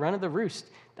run of the roost.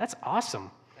 That's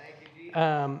awesome. Thank you, Jesus.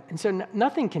 And so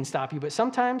nothing can stop you. But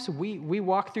sometimes we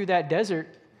walk through that desert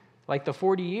like the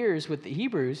 40 years with the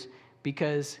Hebrews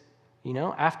because,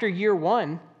 after year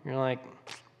one, you're like,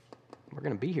 we're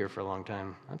going to be here for a long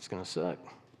time. That's going to suck.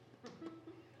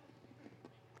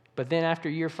 But then after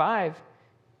year 5,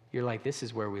 you're like, this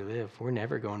is where we live. We're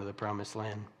never going to the promised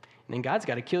land. And then God's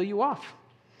got to kill you off.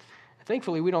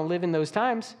 Thankfully, we don't live in those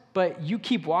times, but you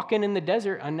keep walking in the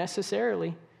desert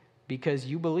unnecessarily because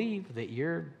you believe that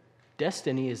your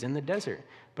destiny is in the desert.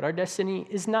 But our destiny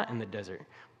is not in the desert.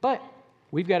 But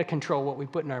we've got to control what we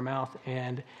put in our mouth,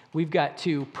 and we've got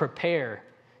to prepare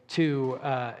to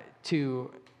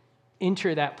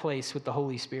enter that place with the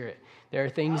Holy Spirit. There are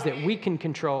things that we can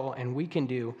control and we can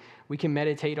do. We can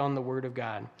meditate on the Word of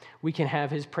God. We can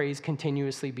have His praise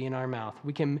continuously be in our mouth.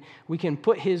 We can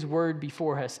put His Word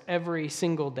before us every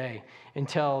single day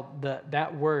until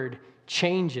that Word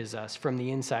changes us from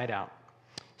the inside out.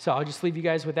 So I'll just leave you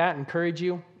guys with that, encourage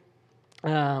you.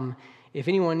 If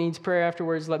anyone needs prayer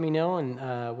afterwards, let me know,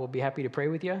 and we'll be happy to pray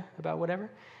with you about whatever.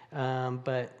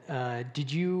 But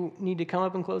did you need to come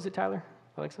up and close it, Tyler?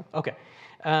 Alexa? Okay.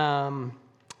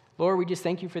 Lord, we just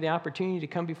thank you for the opportunity to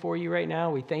come before you right now.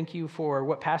 We thank you for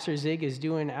what Pastor Zig is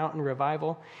doing out in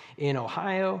Revival in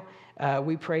Ohio.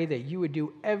 We pray that you would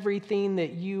do everything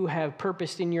that you have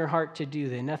purposed in your heart to do,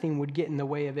 that nothing would get in the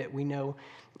way of it. We know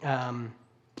that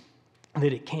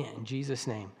it can, in Jesus'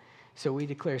 name. So we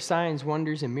declare signs,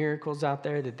 wonders, and miracles out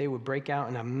there, that they would break out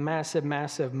in a massive,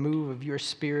 massive move of your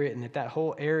Spirit, and that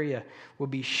whole area will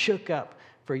be shook up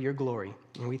for your glory.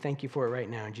 And we thank you for it right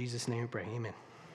now. In Jesus' name we pray. Amen.